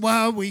once in a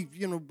while, we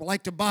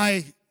like to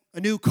buy a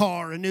new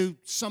car, a new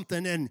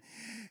something,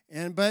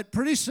 but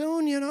pretty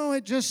soon,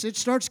 it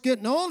starts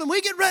getting old, and we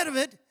get rid of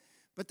it.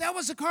 But that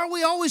was the car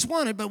we always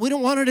wanted, but we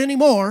don't want it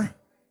anymore.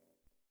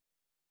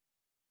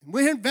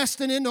 We're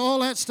investing into all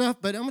that stuff,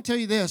 but I'm going to tell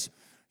you this.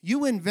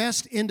 You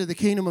invest into the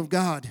kingdom of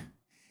God,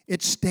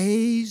 it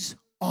stays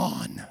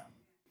on.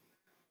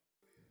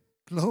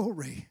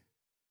 Glory.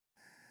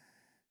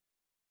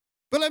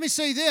 But let me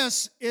say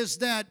this, is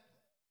that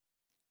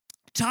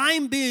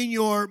time being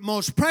your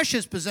most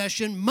precious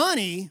possession,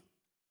 money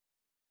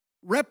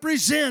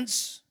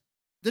represents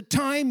the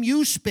time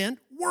you spent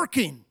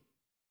working.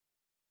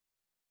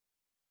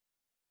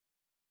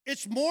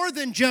 It's more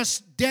than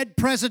just dead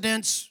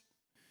presidents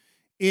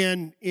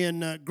in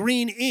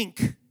green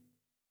ink.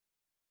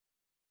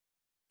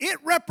 It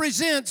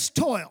represents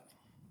toil.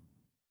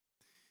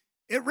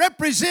 It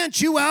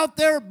represents you out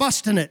there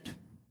busting it.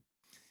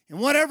 And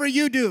whatever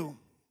you do,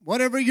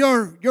 whatever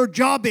your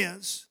job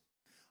is,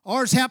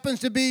 ours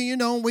happens to be,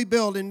 we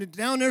build and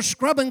down there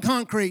scrubbing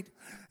concrete.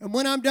 And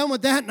when I'm done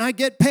with that and I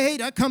get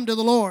paid, I come to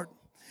the Lord.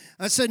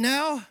 I said,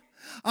 now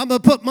I'm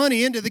going to put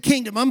money into the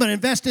kingdom. I'm going to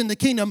invest in the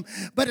kingdom.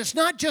 But it's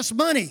not just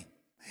money.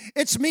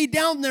 It's me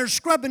down there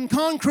scrubbing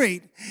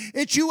concrete.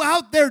 It's you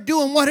out there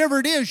doing whatever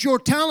it is, your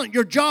talent,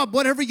 your job,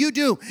 whatever you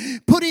do,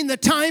 putting the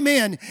time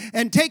in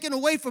and taking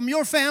away from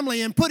your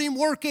family and putting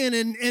work in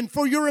and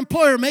for your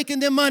employer, making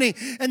them money.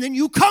 And then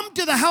you come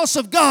to the house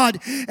of God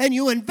and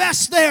you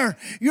invest there.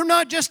 You're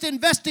not just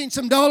investing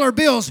some dollar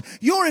bills.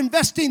 You're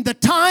investing the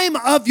time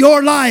of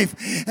your life.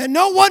 And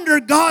no wonder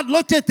God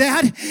looked at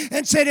that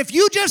and said, if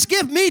you just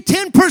give me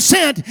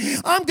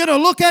 10%, I'm going to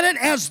look at it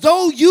as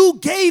though you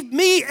gave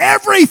me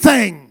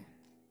everything.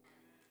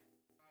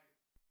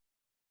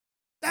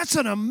 That's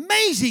an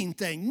amazing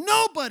thing.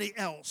 Nobody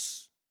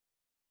else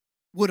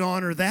would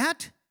honor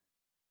that.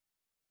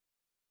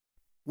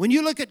 When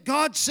you look at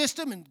God's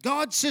system and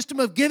God's system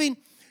of giving,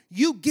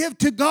 you give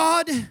to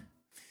God.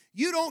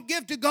 You don't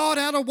give to God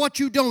out of what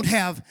you don't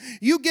have.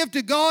 You give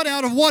to God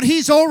out of what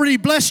He's already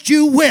blessed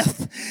you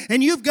with.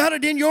 And you've got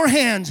it in your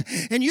hands.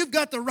 And you've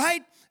got the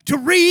right to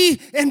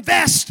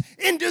reinvest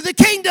into the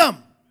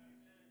kingdom.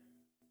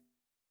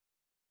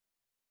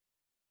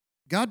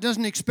 God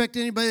doesn't expect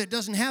anybody that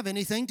doesn't have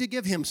anything to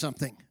give Him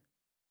something.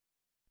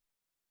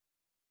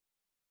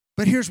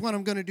 But here's what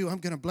I'm going to do. I'm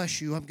going to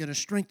bless you. I'm going to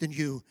strengthen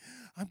you.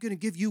 I'm going to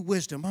give you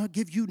wisdom. I'll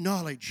give you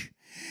knowledge.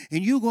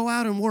 And you go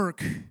out and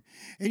work.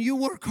 And you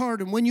work hard.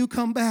 And when you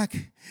come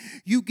back,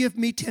 you give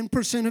me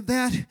 10% of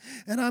that.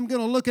 And I'm going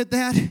to look at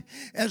that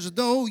as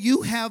though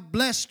you have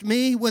blessed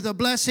me with a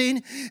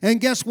blessing. And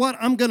guess what?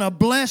 I'm going to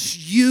bless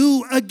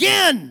you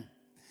again.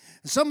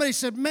 And somebody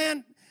said,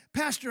 man,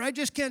 Pastor, I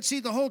just can't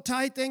see the whole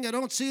tithe thing. I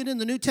don't see it in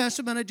the New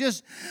Testament. I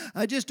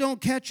just don't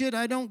catch it.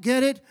 I don't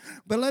get it.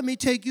 But let me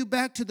take you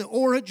back to the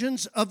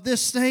origins of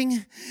this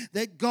thing,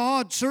 that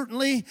God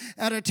certainly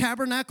at a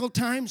tabernacle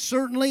time,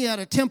 certainly at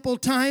a temple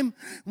time,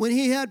 when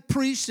he had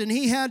priests and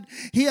he had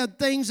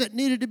things that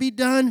needed to be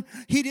done,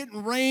 he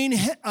didn't rain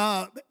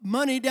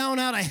money down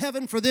out of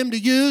heaven for them to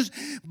use,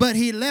 but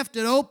he left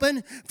it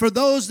open for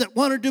those that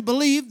wanted to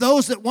believe,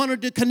 those that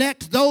wanted to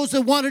connect, those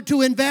that wanted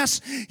to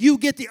invest. You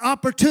get the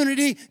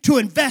opportunity to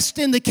invest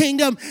in the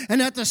kingdom,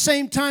 and at the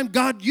same time,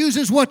 God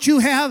uses what you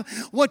have,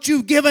 what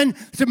you've given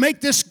to make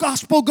this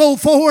gospel go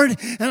forward.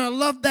 And I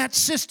love that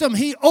system.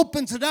 He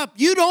opens it up.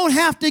 You don't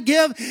have to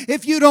give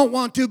if you don't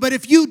want to, but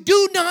if you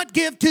do not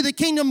give to the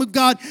kingdom of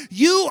God,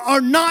 you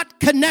are not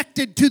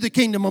connected to the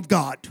kingdom of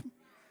God.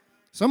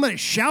 Somebody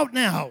shout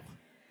now.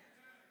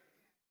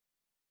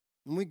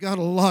 And we got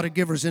a lot of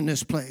givers in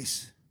this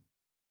place.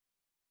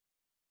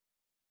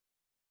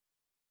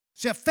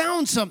 See, I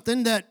found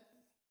something that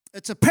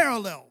it's a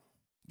parallel.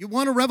 You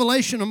want a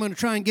revelation? I'm going to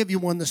try and give you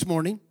one this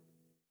morning.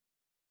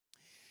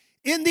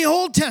 In the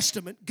Old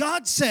Testament,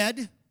 God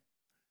said,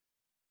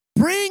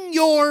 bring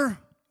your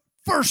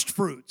first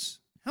fruits.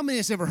 How many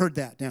has ever heard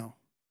that now?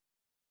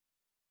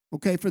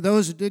 Okay, for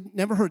those who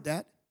never heard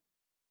that.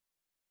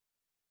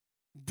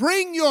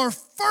 Bring your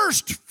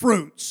first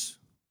fruits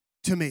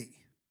to me.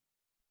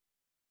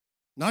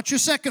 Not your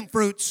second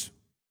fruits.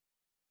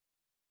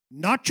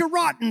 Not your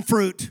rotten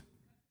fruit.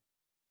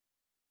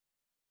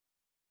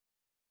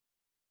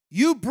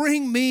 You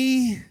bring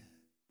me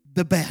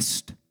the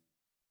best.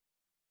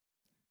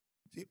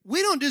 See,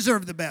 we don't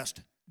deserve the best.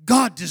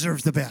 God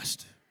deserves the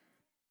best.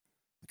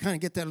 I kind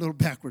of get that a little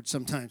backwards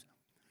sometimes.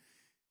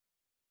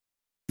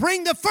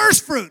 Bring the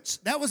first fruits.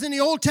 That was in the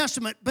Old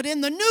Testament. But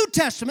in the New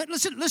Testament,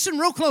 listen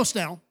real close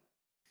now.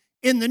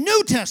 In the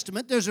New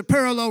Testament, there's a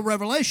parallel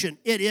revelation.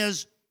 It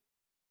is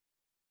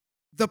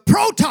the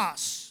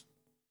protos.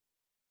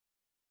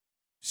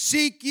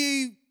 Seek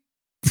ye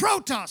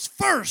protos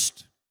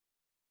first.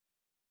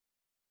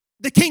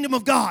 The kingdom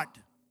of God.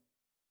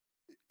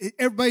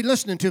 Everybody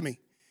listening to me.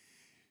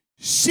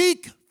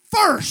 Seek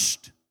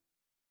first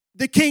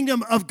the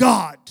kingdom of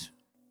God.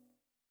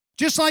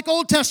 Just like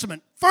Old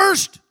Testament,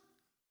 first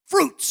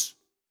fruits.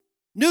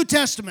 New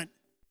Testament,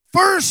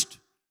 first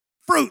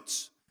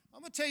fruits. I'm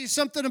going to tell you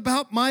something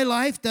about my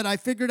life that I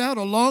figured out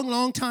a long,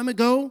 long time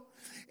ago,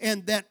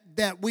 and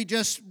that we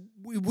just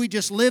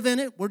live in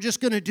it. We're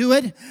just going to do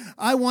it.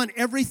 I want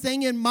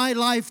everything in my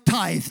life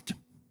tithed.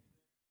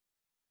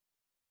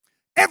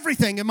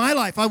 Everything in my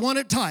life, I want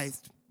it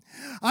tithed.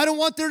 I don't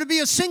want there to be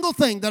a single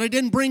thing that I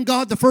didn't bring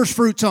God the first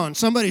fruits on.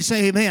 Somebody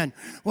say amen.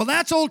 Well,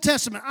 that's Old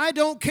Testament. I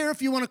don't care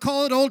if you want to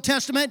call it Old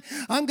Testament.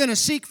 I'm going to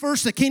seek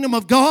first the kingdom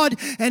of God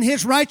and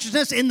his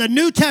righteousness in the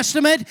New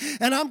Testament,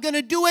 and I'm going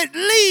to do at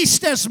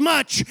least as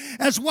much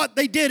as what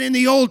they did in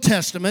the Old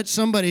Testament.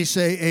 Somebody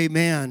say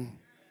amen.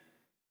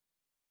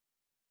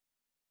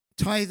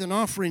 Tithe and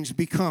offerings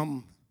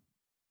become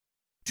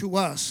to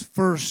us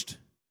first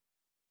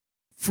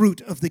fruit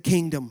of the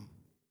kingdom.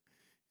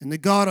 And the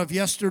God of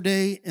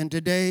yesterday and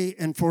today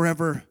and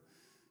forever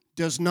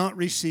does not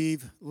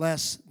receive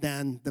less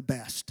than the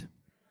best.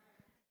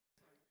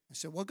 I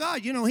said, well,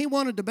 God, he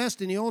wanted the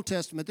best in the Old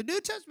Testament. The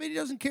New Testament, he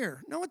doesn't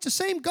care. No, it's the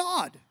same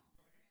God.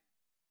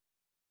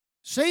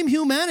 Same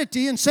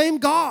humanity and same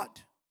God.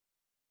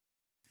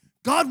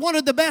 God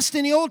wanted the best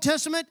in the Old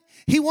Testament.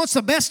 He wants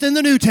the best in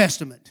the New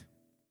Testament.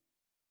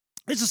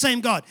 It's the same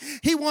God.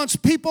 He wants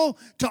people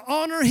to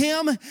honor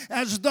him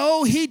as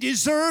though he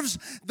deserves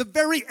the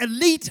very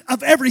elite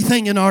of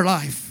everything in our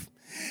life.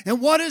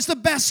 And what is the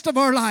best of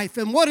our life?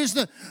 And what is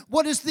the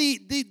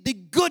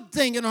good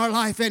thing in our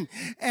life? And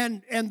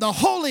the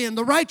holy and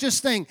the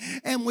righteous thing.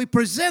 And we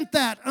present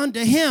that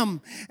unto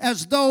him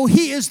as though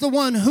he is the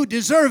one who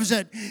deserves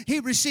it. He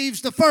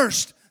receives the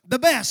first, the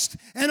best,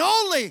 and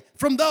only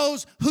from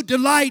those who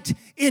delight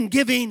in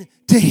giving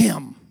to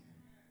him.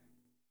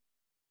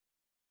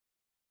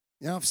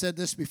 I've said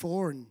this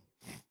before, and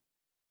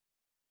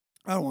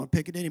I don't want to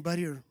pick at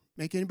anybody or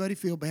make anybody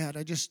feel bad.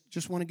 I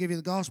just want to give you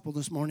the gospel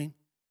this morning.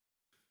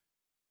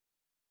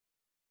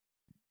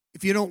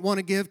 If you don't want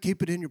to give,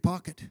 keep it in your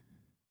pocket.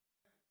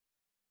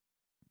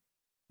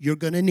 You're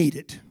going to need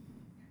it.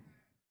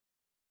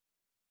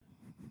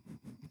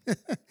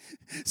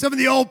 Some of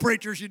the old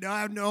preachers, I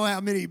don't know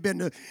how many have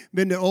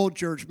been to old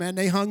church, man.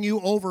 They hung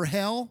you over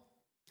hell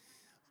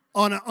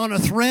on a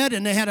thread,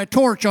 and they had a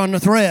torch on the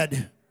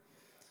thread.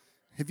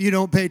 If you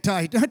don't pay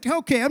tithe.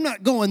 Okay, I'm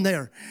not going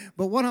there.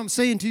 But what I'm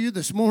saying to you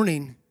this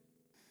morning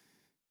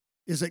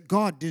is that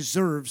God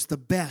deserves the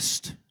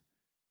best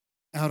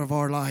out of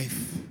our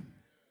life.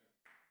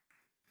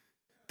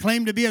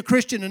 claim to be a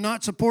Christian and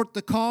not support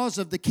the cause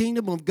of the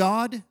kingdom of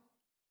God,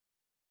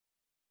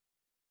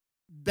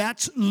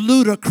 that's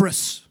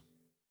ludicrous.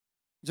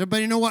 Does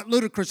everybody know what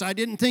ludicrous? I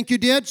didn't think you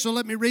did, so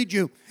let me read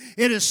you.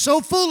 It is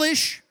so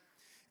foolish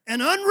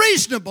and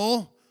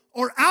unreasonable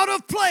or out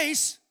of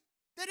place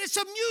that it's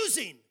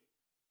amusing.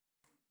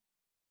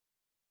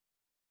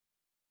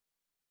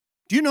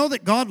 Do you know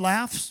that God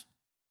laughs?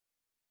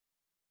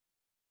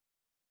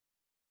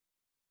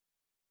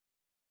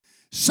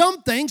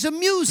 Some things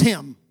amuse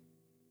him.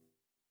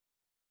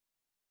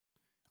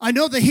 I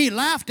know that he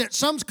laughed at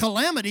some's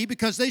calamity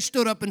because they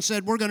stood up and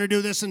said, we're going to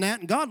do this and that,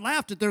 and God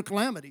laughed at their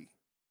calamity.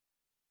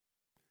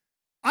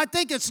 I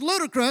think it's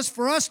ludicrous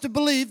for us to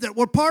believe that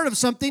we're part of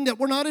something that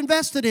we're not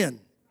invested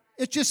in.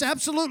 It's just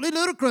absolutely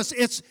ludicrous.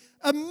 It's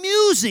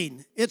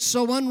amusing. It's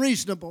so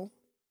unreasonable.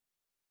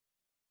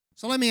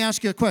 So let me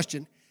ask you a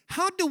question.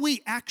 How do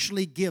we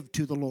actually give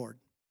to the Lord?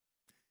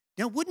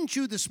 Now, wouldn't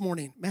you this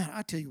morning, man,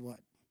 I tell you what.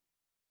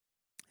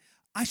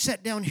 I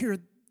sat down here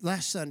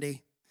last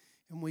Sunday,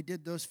 and we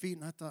did those feet,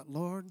 and I thought,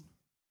 Lord,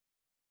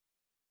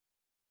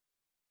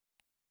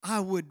 I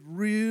would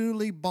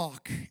really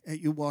balk at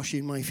you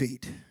washing my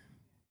feet.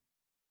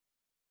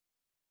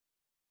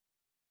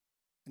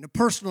 And to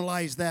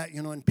personalize that,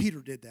 and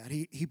Peter did that.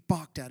 He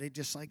balked at it,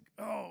 just like,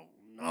 oh,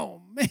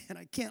 no, man,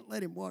 I can't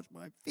let him wash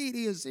my feet.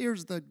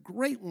 Here's the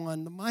great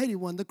one, the mighty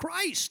one, the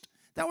Christ.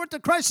 Thou art the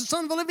Christ, the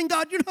Son of the living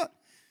God. You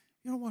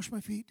don't wash my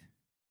feet.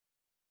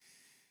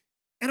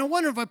 And I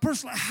wonder if I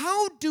personally,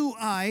 how do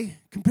I,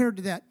 compared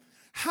to that,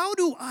 how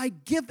do I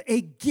give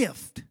a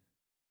gift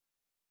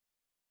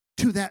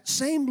to that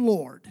same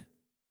Lord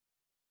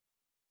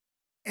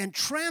and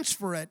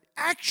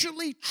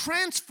actually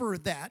transfer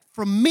that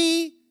from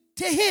me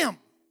to him?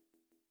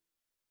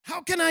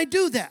 How can I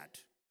do that?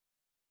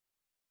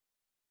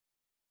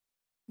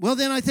 Well,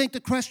 then I think the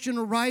question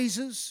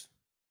arises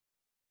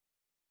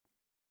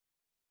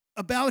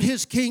about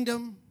his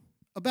kingdom,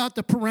 about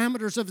the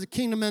parameters of the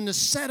kingdom and the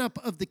setup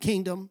of the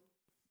kingdom.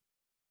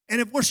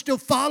 And if we're still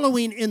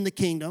following in the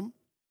kingdom,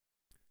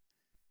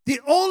 the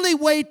only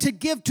way to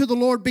give to the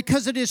Lord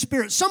because it is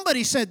spirit.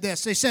 Somebody said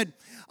this. They said,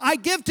 I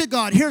give to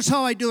God. Here's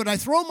how I do it. I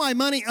throw my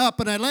money up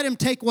and I let him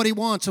take what he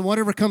wants, and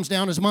whatever comes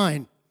down is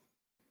mine.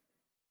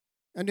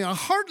 And I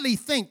hardly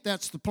think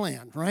that's the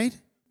plan, right?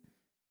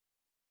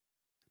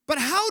 But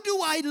how do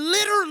I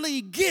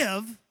literally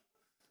give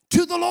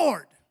to the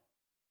Lord?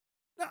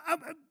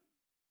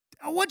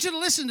 I want you to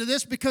listen to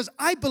this because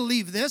I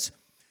believe this.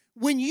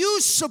 When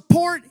you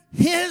support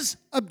his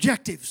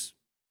objectives,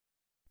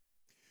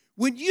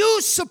 when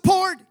you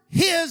support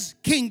his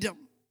kingdom,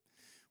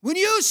 when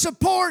you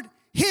support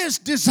his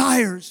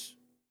desires,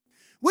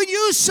 when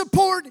you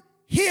support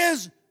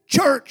his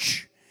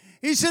church,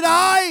 he said,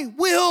 I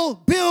will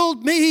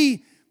build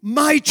me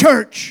my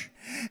church.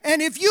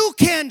 And if you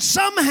can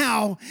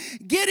somehow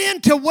get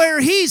into where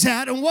he's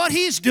at and what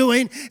he's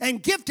doing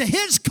and give to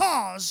his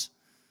cause,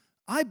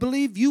 I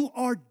believe you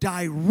are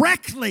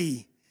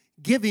directly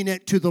giving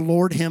it to the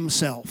Lord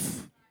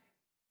himself.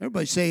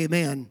 Everybody say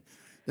amen.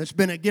 That's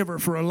been a giver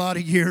for a lot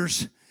of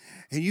years.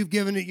 And you've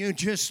given it,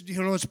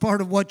 it's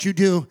part of what you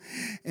do.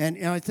 And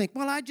I think,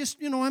 well,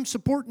 I'm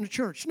supporting the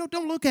church. No,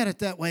 don't look at it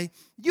that way.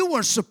 You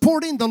are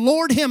supporting the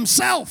Lord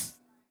himself.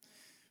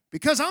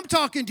 Because I'm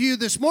talking to you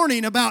this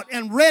morning about,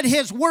 and read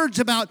his words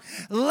about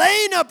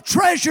laying up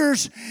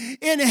treasures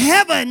in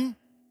heaven.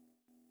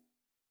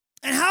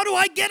 And how do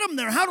I get them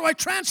there? How do I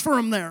transfer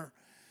them there?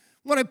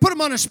 Would I put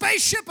them on a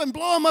spaceship and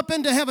blow them up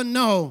into heaven?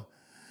 No.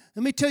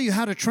 Let me tell you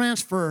how to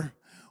transfer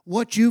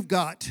what you've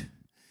got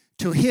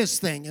to his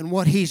thing and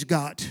what he's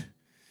got.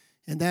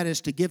 And that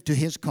is to give to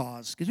his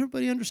cause. Does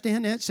everybody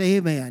understand that? Say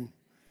amen.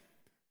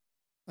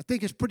 I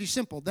think it's pretty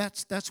simple.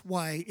 That's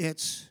why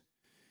it's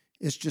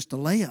just a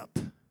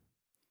layup.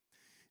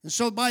 And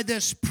so by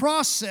this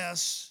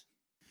process,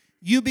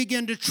 you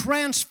begin to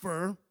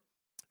transfer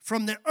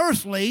from the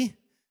earthly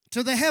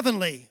to the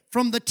heavenly,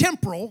 from the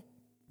temporal.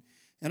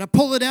 And I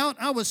pull it out.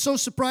 I was so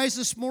surprised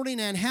this morning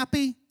and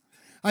happy.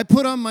 I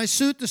put on my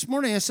suit this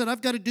morning. I said,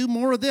 I've got to do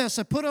more of this.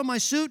 I put on my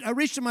suit. I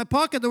reached in my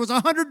pocket. There was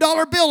a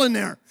 $100 bill in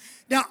there.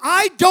 Now,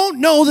 I don't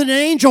know that an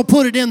angel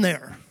put it in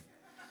there.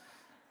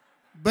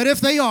 But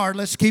if they are,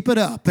 let's keep it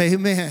up.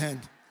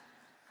 Amen.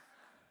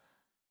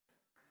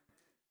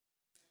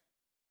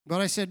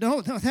 But I said, no,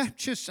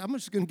 I'm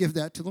just going to give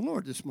that to the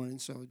Lord this morning.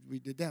 So we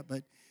did that.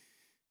 But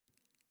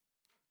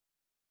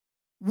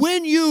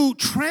when you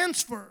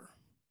transfer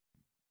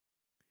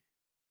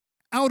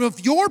out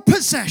of your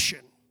possession,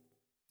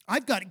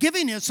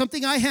 giving is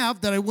something I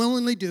have that I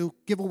willingly do,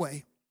 give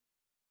away.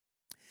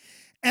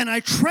 And I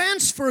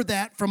transfer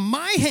that from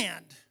my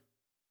hand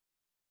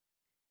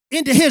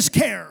into his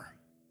care.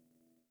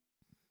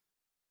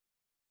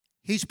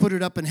 He's put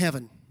it up in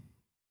heaven.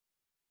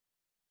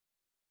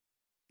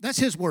 That's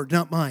his word,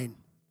 not mine.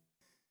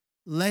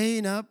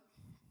 Laying up.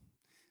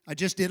 I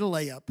just did a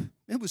layup.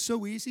 It was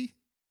so easy.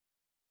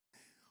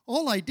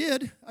 All I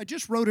did, I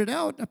just wrote it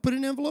out. I put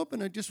an envelope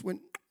and I just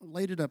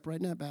laid it up right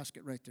in that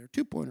basket right there.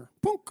 2-pointer.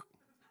 Punk.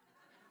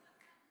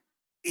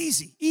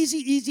 Easy, easy,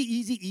 easy,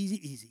 easy,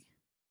 easy, easy.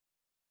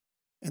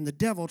 And the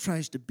devil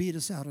tries to beat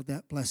us out of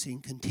that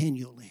blessing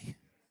continually.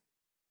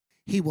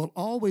 He will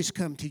always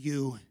come to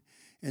you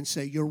and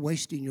say, you're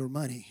wasting your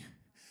money.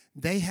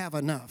 They have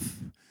enough.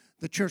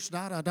 The church,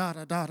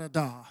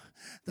 da-da-da-da-da-da-da.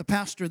 The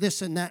pastor,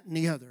 this and that and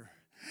the other.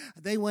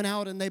 They went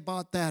out and they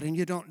bought that, and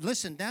you don't.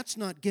 Listen, that's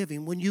not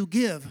giving. When you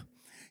give,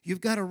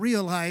 you've got to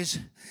realize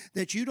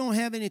that you don't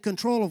have any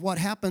control of what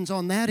happens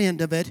on that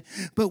end of it.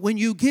 But when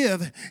you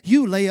give,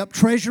 you lay up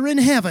treasure in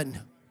heaven.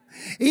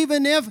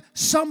 Even if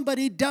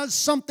somebody does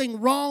something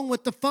wrong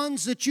with the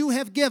funds that you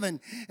have given,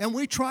 and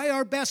we try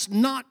our best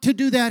not to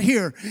do that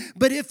here.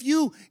 But if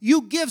you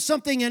give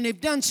something and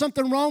they've done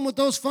something wrong with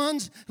those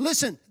funds,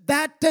 listen,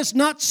 that does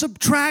not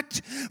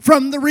subtract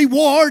from the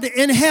reward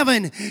in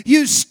heaven.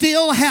 You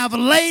still have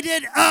laid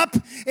it up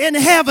in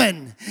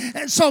heaven.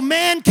 And so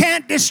man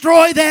can't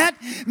destroy that.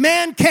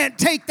 Man can't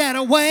take that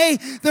away.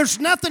 There's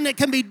nothing that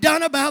can be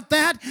done about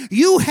that.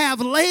 You have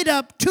laid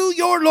up to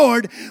your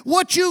Lord.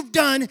 What you've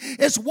done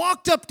is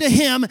walked up to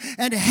him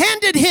and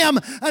handed him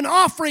an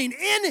offering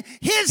in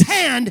his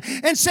hand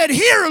and said,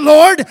 here,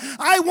 Lord,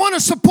 I want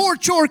to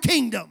support your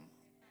kingdom.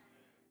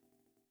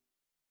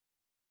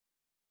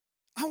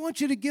 I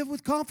want you to give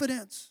with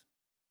confidence.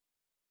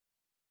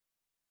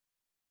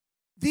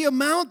 The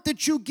amount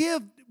that you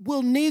give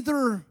will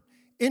neither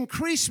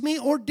increase me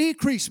or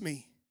decrease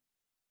me.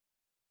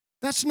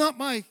 That's not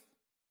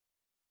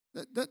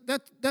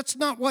that's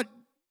not what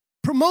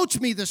promotes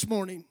me this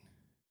morning.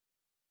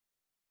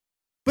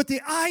 But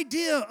the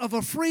idea of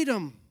a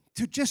freedom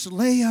to just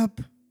lay up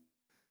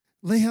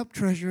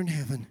treasure in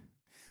heaven.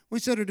 We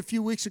said it a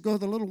few weeks ago,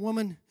 the little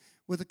woman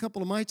with a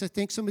couple of mites, I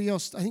think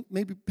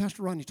maybe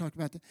Pastor Ronnie talked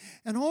about that.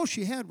 And all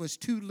she had was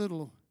 2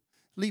 little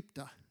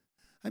lepta.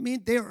 I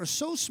mean, they are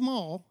so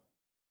small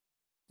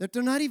that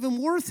they're not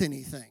even worth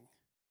anything.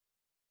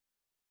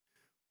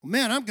 Well,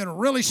 man, I'm going to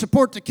really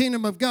support the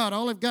kingdom of God.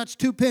 All I've got is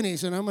 2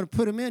 pennies, and I'm going to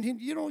put them in.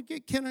 You don't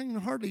get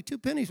hardly 2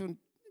 pennies to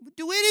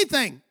do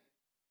anything.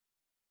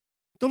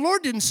 The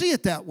Lord didn't see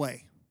it that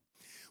way.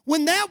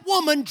 When that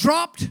woman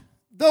dropped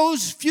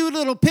those few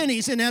little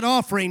pennies in that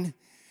offering,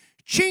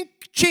 chink,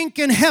 chink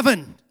in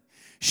heaven,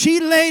 she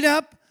laid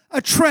up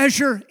a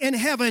treasure in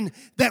heaven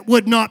that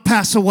would not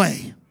pass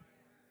away.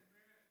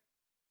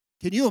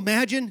 Can you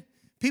imagine?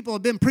 People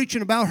have been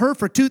preaching about her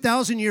for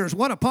 2,000 years.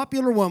 What a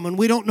popular woman.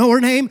 We don't know her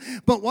name,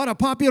 but what a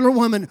popular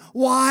woman.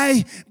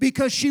 Why?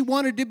 Because she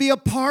wanted to be a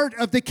part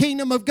of the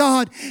kingdom of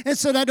God and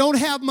said, I don't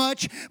have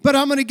much, but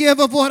I'm going to give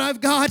of what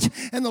I've got.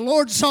 And the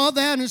Lord saw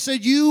that and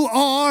said, you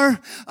are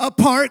a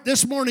part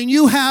this morning.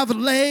 You have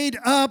laid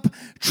up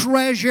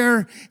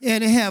treasure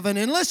in heaven.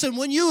 And listen,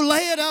 when you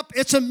lay it up,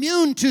 it's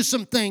immune to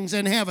some things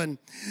in heaven.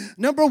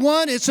 Number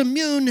one, it's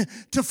immune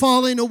to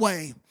falling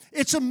away.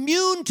 It's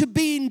immune to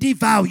being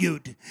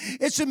devalued.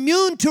 It's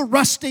immune to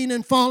rusting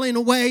and falling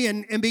away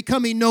and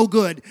becoming no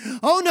good.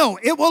 Oh no,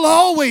 it will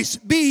always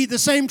be the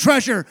same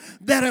treasure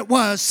that it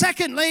was.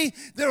 Secondly,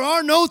 there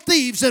are no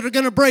thieves that are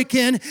going to break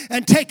in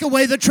and take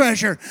away the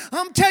treasure.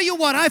 I'm telling you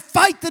what, I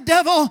fight the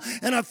devil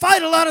and I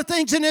fight a lot of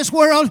things in this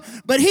world,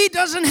 but he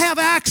doesn't have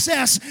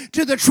access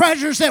to the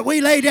treasures that we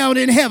lay down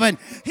in heaven.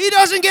 He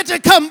doesn't get to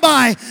come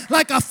by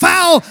like a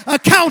foul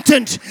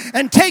accountant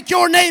and take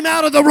your name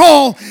out of the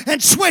roll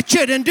and switch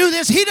it and do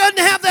this. He doesn't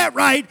have that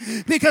right,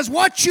 because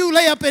what you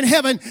lay up in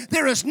heaven,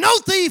 there is no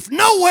thief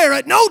nowhere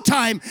at no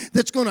time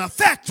that's going to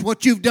affect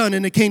what you've done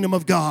in the kingdom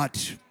of God.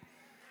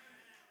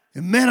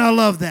 And man, I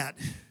love that.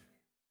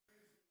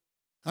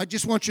 I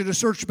just want you to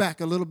search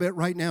back a little bit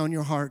right now in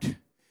your heart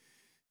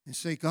and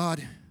say,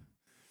 God,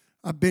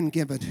 I've been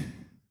given.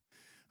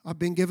 I've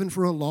been given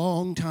for a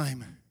long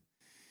time.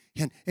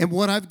 And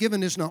what I've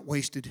given is not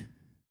wasted.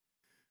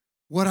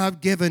 What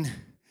I've given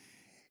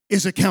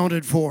is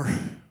accounted for.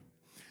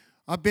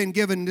 I've been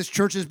given, this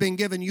church has been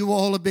given, you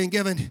all have been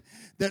given,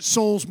 that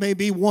souls may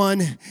be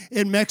won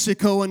in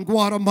Mexico and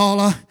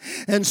Guatemala,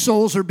 and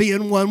souls are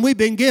being won. We've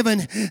been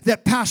given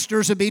that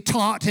pastors will be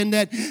taught, and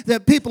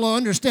that people will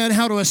understand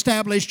how to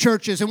establish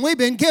churches. And we've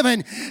been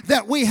given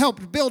that we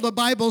helped build a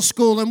Bible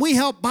school, and we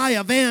helped buy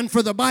a van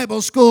for the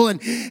Bible school,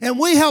 and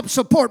we help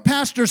support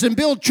pastors and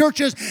build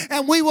churches,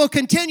 and we will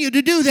continue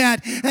to do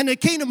that, and the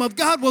kingdom of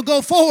God will go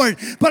forward.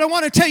 But I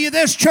want to tell you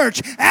this,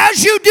 church,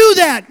 as you do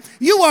that,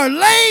 you are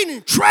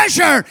laying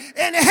treasure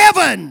in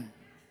heaven.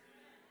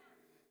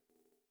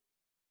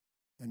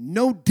 And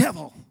no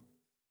devil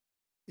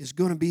is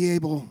going to be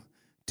able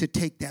to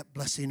take that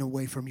blessing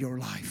away from your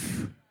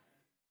life.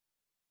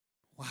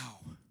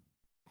 Wow.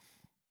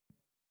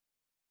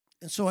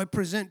 And so I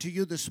present to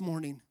you this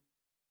morning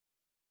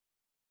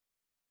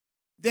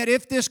that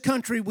if this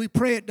country, we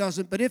pray it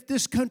doesn't, but if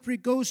this country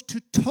goes to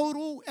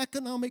total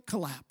economic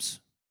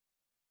collapse,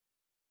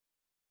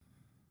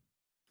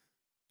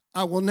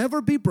 I will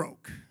never be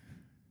broke,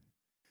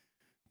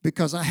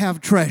 because I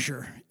have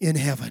treasure in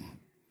heaven.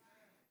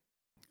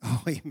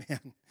 Oh,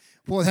 amen.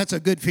 Boy, that's a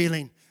good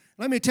feeling.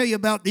 Let me tell you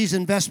about these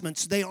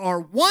investments. They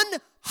are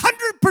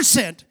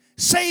 100%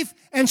 safe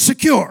and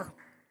secure.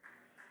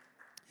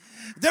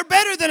 They're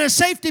better than a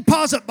safe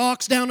deposit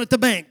box down at the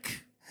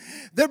bank.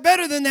 They're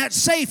better than that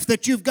safe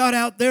that you've got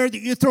out there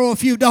that you throw a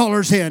few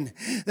dollars in,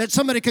 that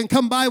somebody can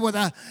come by with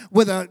a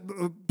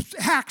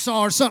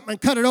hacksaw or something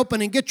and cut it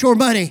open and get your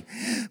money.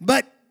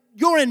 But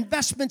your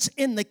investments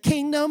in the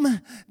kingdom,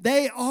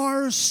 they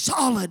are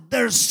solid.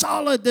 They're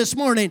solid this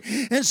morning.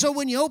 And so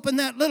when you open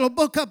that little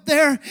book up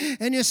there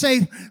and you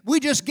say,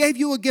 we just gave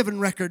you a giving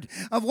record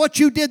of what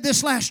you did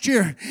this last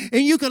year,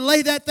 and you can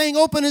lay that thing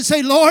open and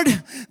say, Lord,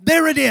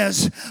 there it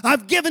is.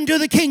 I've given to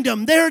the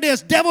kingdom. There it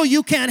is. Devil,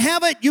 you can't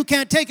have it. You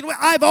can't take it away.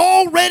 I've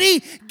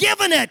already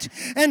given it.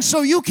 And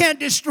so you can't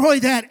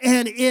destroy that.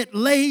 And it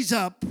lays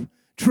up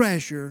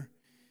treasure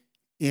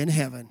in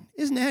heaven.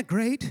 Isn't that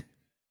great?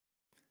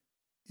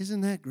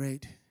 Isn't that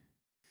great?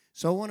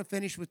 So I want to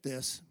finish with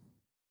this.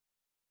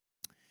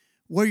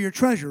 Where your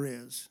treasure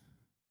is,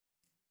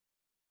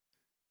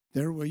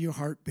 there will your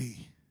heart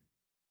be.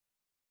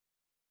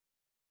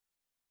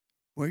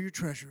 Where your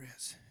treasure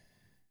is.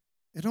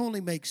 It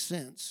only makes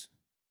sense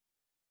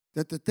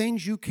that the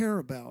things you care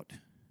about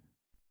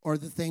are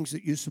the things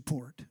that you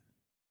support.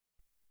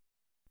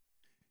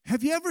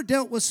 Have you ever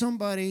dealt with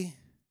somebody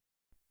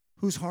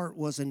whose heart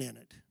wasn't in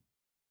it?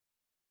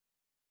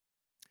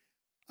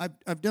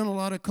 I've done a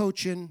lot of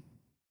coaching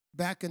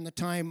back in the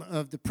time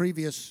of the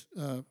previous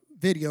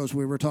videos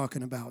we were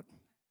talking about.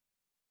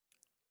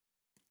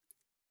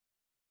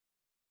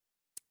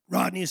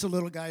 Rodney's a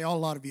little guy. A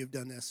lot of you have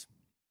done this.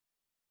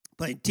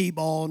 Playing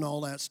t-ball and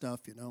all that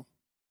stuff, you know.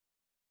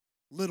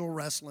 Little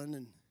wrestling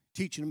and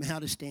teaching them how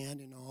to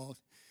stand and all.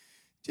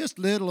 Just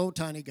little old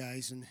tiny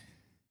guys. And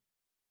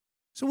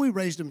so we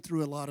raised them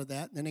through a lot of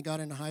that. And then they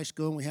got into high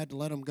school and we had to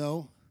let them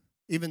go,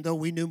 even though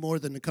we knew more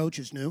than the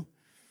coaches knew.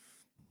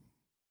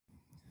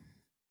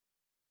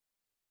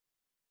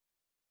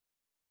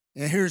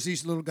 And here's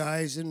these little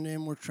guys, and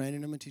then we're training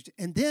them and teaching.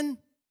 And then,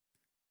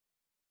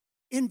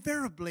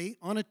 invariably,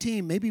 on a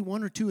team, maybe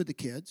one or two of the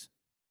kids,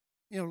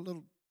 you know, a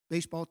little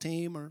baseball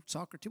team or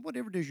soccer team,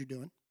 whatever it is you're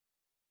doing,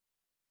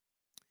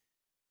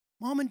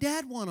 Mom and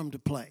Dad want them to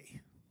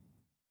play.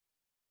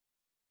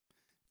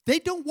 They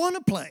don't want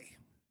to play.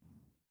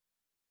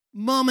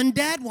 Mom and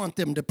Dad want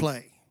them to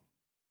play.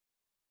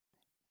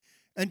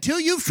 Until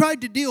you've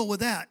tried to deal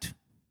with that,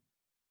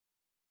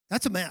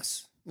 that's a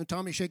mess. And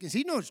Tommy's shaking his head.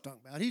 He knows what he's talking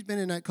about. He's been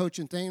in that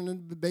coaching thing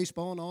and the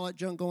baseball and all that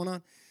junk going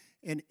on.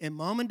 And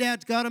Mom and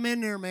Dad's got them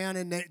in there, man.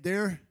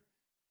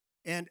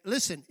 And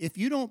listen, if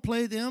you don't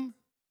play them,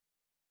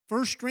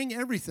 first string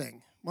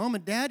everything, Mom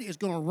and Dad is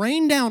going to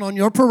rain down on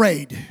your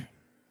parade.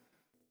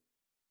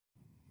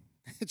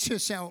 It's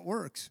just how it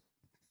works.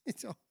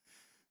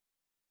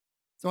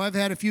 So I've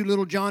had a few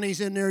little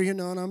Johnnies in there, you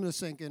know, and I'm just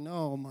thinking,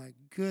 oh, my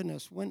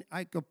goodness, when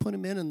I could put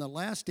them in the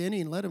last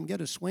inning and let them get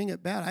a swing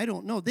at bat, I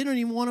don't know. They don't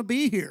even want to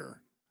be here.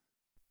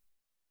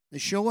 They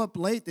show up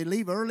late. They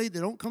leave early. They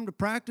don't come to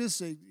practice.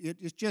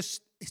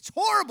 It's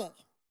horrible.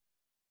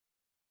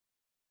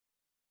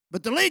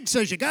 But the league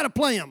says you got to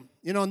play them,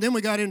 you know, and then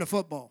we got into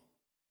football.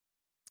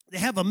 They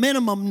have a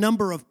minimum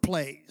number of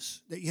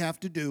plays that you have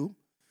to do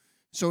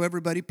so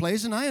everybody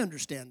plays, and I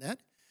understand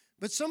that.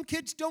 But some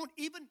kids don't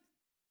even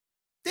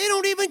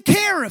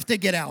care if they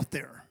get out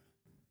there.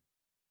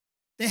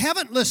 They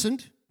haven't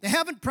listened. They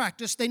haven't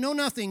practiced. They know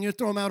nothing. You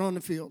throw them out on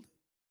the field.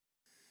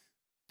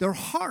 Their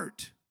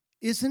heart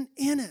isn't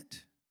in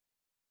it.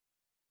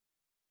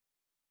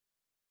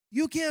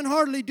 You can't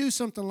hardly do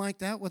something like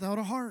that without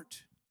a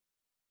heart.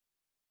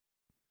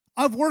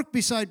 I've worked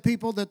beside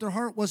people that their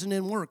heart wasn't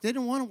in work. They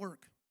didn't want to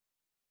work.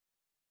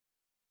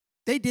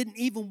 They didn't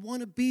even want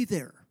to be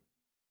there.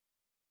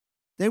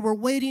 They were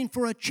waiting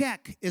for a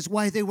check is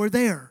why they were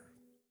there.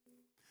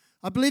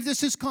 I believe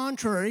this is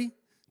contrary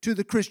to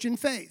the Christian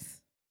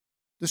faith.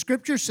 The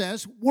scripture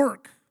says,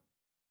 work.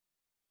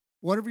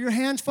 Whatever your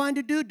hands find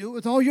to do, do it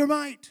with all your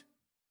might.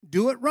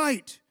 Do it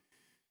right.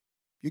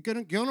 You're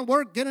going to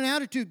work, get an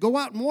attitude, go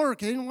out and work.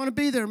 They didn't want to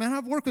be there. Man,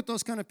 I've worked with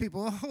those kind of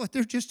people. Oh,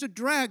 they're just a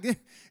drag.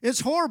 It's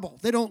horrible.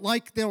 They don't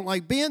like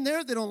being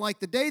there. They don't like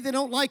the day. They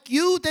don't like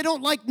you. They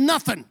don't like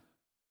nothing.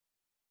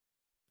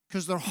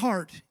 Because their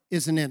heart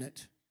isn't in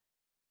it.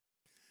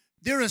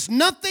 There is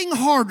nothing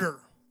harder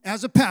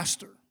as a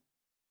pastor.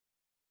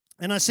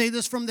 And I say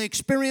this from the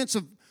experience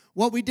of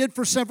what we did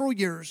for several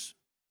years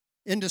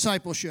in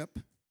discipleship.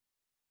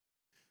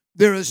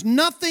 There is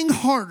nothing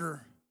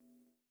harder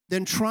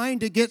than trying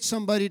to get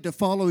somebody to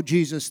follow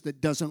Jesus that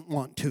doesn't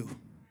want to.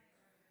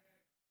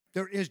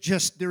 There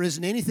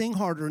isn't anything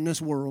harder in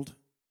this world.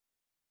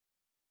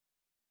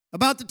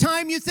 About the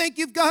time you think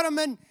you've got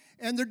them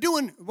and they're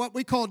doing what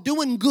we call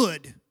doing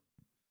good,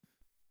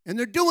 and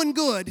they're doing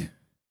good,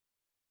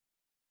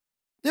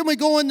 then we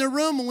go in their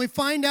room and we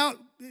find out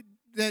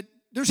that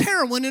there's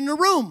heroin in the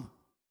room.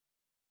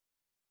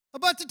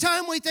 About the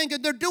time we think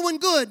that they're doing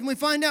good and we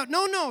find out,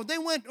 no, they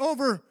went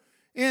over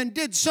and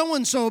did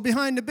so-and-so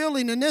behind the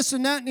building and this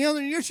and that and the other.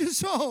 And you're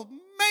just, oh,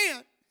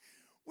 man,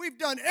 we've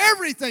done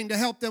everything to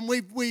help them.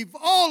 We've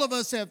all of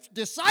us have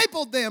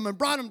discipled them and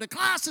brought them to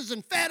classes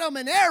and fed them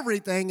and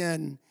everything.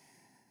 And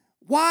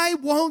why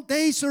won't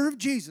they serve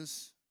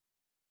Jesus?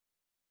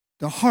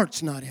 The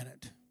heart's not in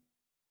it.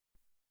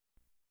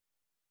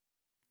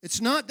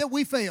 It's not that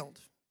we failed.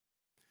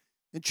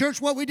 In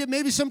church, what we did,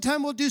 maybe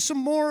sometime we'll do some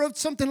more of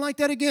something like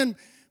that again,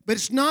 but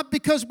it's not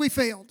because we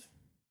failed.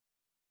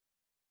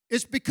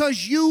 It's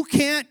because you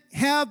can't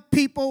have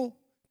people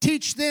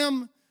teach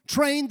them,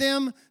 train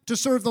them to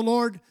serve the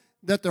Lord,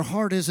 that their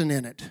heart isn't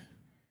in it.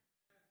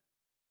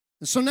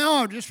 And so now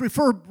I'll just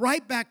refer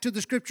right back to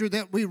the scripture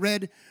that we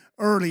read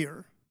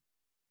earlier.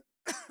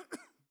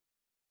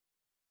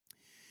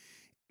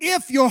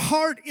 If your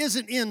heart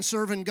isn't in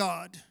serving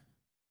God,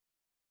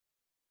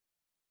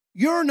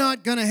 you're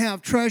not going to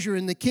have treasure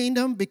in the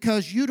kingdom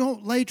because you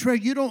don't lay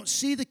treasure. You don't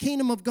see the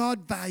kingdom of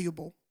God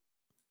valuable.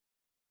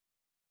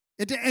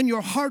 And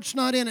your heart's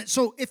not in it.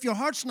 So if your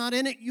heart's not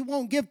in it, you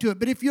won't give to it.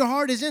 But if your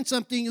heart is in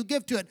something, you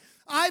give to it.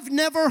 I've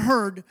never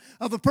heard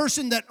of a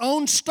person that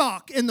owned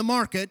stock in the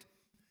market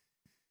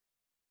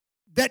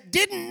that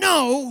didn't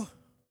know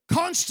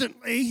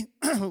constantly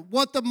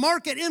what the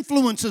market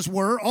influences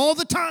were all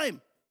the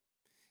time.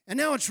 And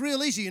now it's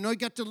real easy. You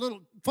got the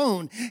little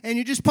phone, and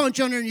you just punch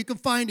on there, and you can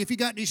find if you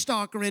got any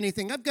stock or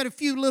anything. I've got a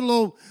few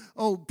little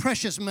old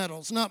precious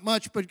metals. Not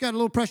much, but got a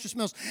little precious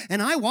metals.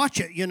 And I watch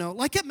it,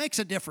 like it makes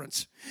a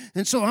difference.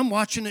 And so I'm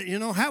watching it,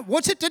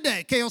 what's it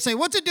today? Kay will say,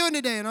 what's it doing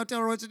today? And I'll tell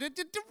her what's it doing.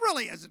 It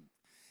really isn't.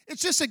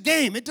 It's just a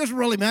game. It doesn't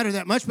really matter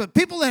that much. But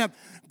people that have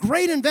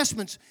great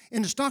investments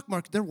in the stock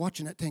market, they're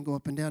watching that thing go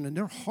up and down, and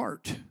their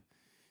heart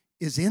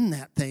is in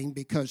that thing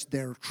because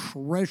their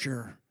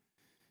treasure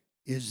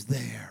is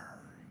there.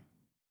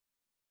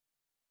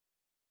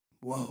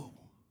 Whoa.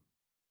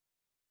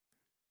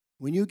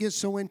 When you get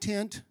so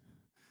intent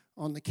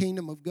on the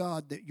kingdom of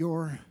God that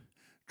your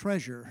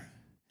treasure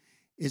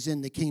is in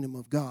the kingdom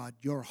of God,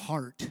 your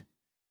heart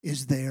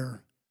is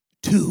there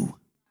too.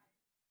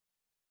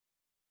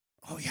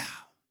 Oh, yeah.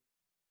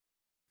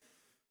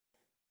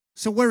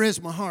 So where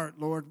is my heart,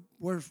 Lord?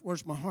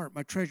 Where's my heart,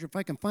 my treasure? If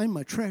I can find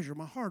my treasure,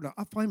 my heart,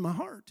 I'll find my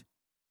heart.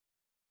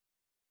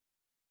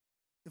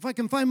 If I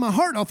can find my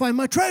heart, I'll find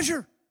my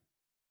treasure.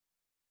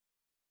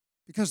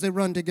 Because they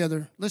run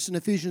together. Listen,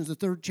 Ephesians, the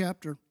 3rd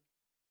chapter.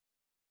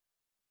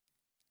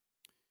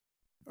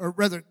 Or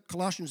rather,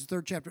 Colossians, the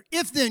 3rd chapter.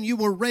 If then you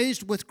were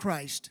raised with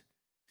Christ,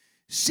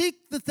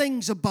 seek the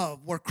things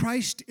above, where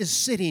Christ is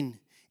sitting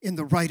in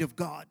the right of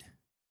God.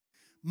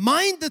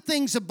 Mind the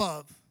things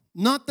above,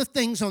 not the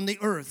things on the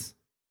earth.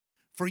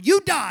 For you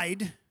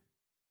died,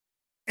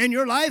 and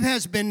your life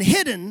has been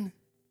hidden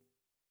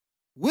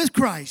with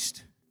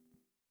Christ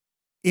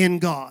in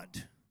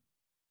God.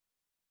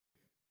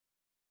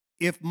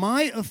 If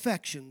my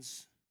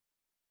affections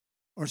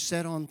are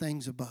set on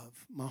things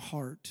above, my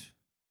heart,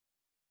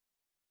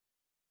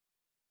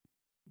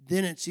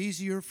 then it's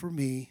easier for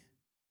me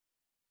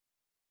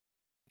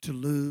to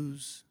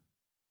lose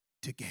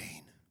to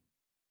gain.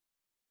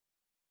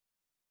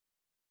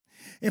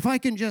 If I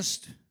can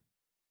just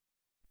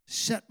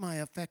set my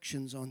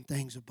affections on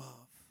things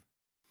above.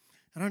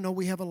 And I know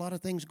we have a lot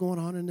of things going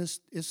on in this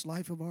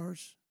life of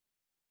ours.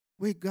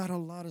 We've got a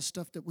lot of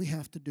stuff that we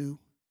have to do.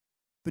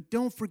 But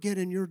don't forget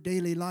in your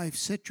daily life,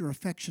 set your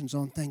affections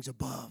on things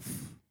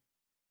above.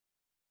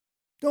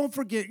 Don't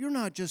forget, you're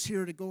not just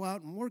here to go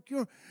out and work.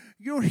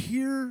 You're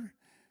here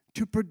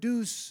to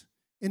produce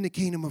in the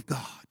kingdom of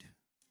God.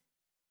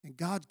 And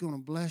God's going to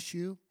bless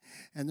you,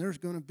 and there's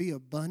going to be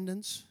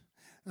abundance.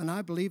 And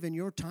I believe in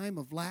your time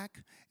of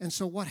lack. And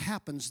so what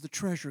happens? The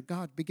treasure,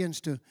 God begins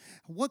to,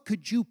 what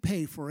could you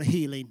pay for a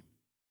healing?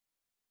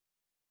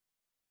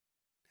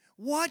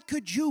 What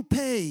could you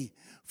pay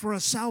for a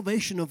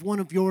salvation of one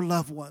of your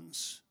loved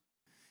ones?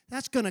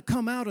 That's going to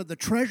come out of the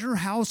treasure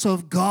house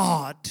of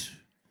God.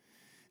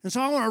 And so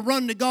I want to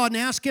run to God and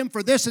ask Him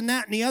for this and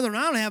that and the other. And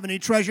I don't have any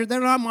treasure there.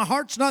 My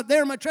heart's not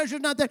there. My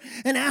treasure's not there.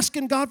 And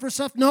asking God for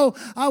stuff. No,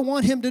 I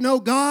want Him to know,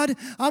 God,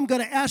 I'm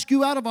going to ask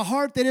you out of a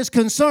heart that is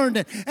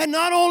concerned. And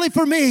not only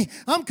for me,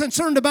 I'm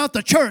concerned about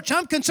the church.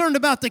 I'm concerned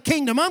about the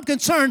kingdom. I'm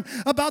concerned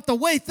about the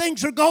way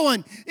things are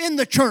going in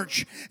the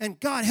church. And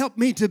God, help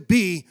me to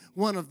be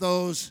one of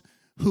those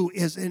who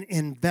is an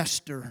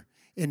investor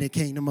in the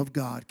kingdom of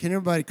God. Can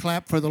everybody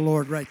clap for the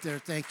Lord right there?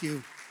 Thank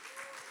you.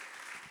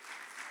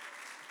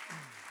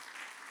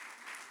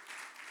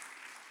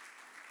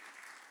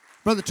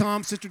 Brother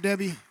Tom, Sister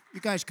Debbie,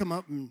 you guys come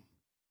up and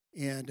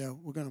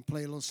we're going to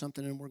play a little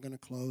something and we're going to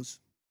close.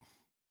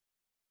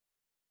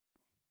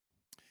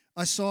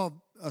 I saw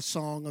a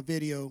song, a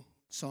video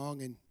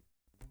song, and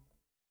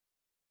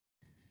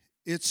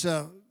it's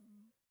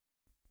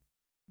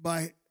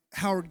by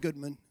Howard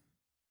Goodman,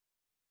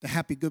 the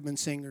Happy Goodman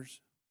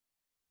Singers.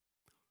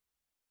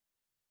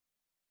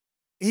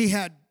 He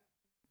had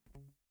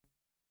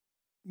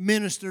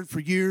ministered for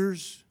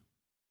years,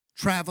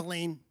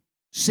 traveling,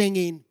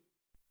 singing,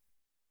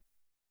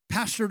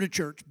 pastored a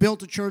church,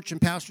 built a church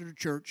and pastored a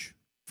church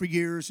for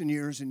years and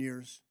years and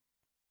years.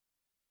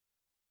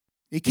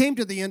 He came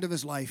to the end of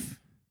his life.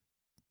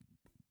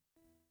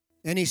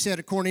 And he said,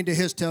 according to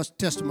his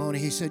testimony,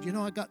 he said,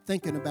 I got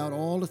thinking about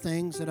all the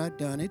things that I'd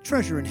done. A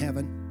treasure in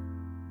heaven.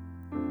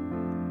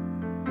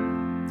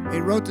 He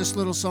wrote this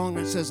little song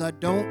that says, I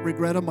don't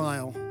regret a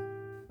mile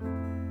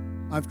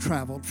I've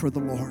traveled for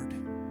the Lord.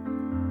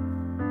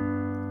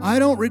 I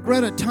don't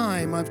regret a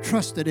time I've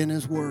trusted in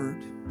His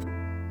Word.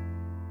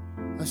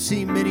 I've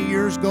seen many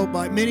years go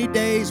by, many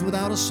days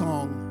without a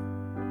song,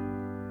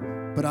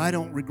 but I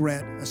don't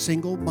regret a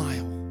single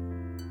mile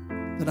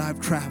that I've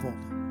traveled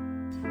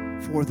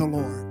for the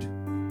Lord.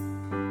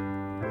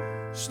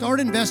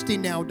 Start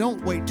investing now.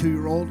 Don't wait till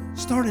you're old.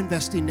 Start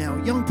investing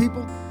now. Young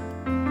people,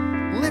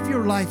 live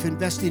your life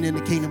investing in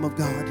the kingdom of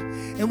God.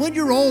 And when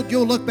you're old,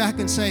 you'll look back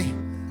and say,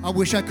 I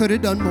wish I could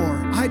have done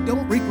more. I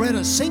don't regret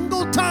a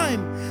single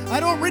time. I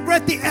don't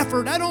regret the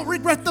effort. I don't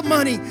regret the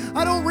money.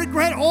 I don't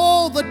regret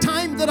all the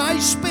time that I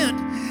spent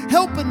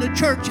helping the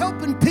church,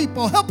 helping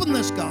people, helping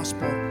this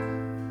gospel.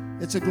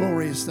 It's a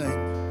glorious thing.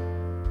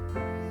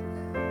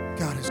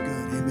 God is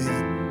good.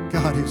 Amen.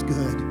 God is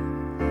good.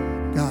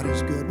 God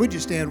is good. Would you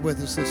stand with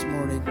us this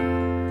morning?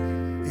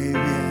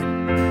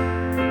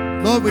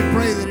 Amen. Lord, we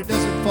pray that it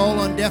doesn't fall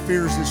on deaf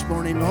ears this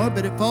morning, Lord,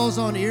 but it falls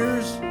on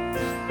ears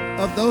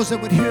of those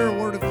that would hear a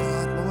word of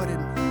God, Lord.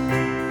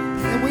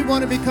 And we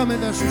want to become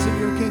investors in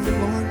your kingdom,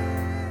 Lord.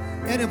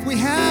 And if we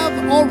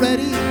have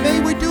already, may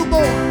we do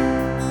more.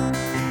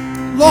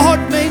 Lord,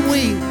 may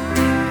we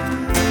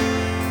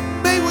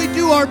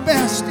do our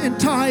best in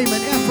time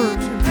and effort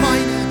and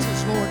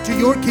finances, Lord, to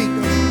your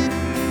kingdom.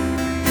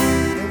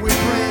 And we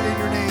pray it in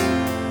your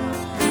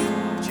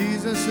name.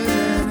 Jesus,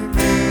 amen.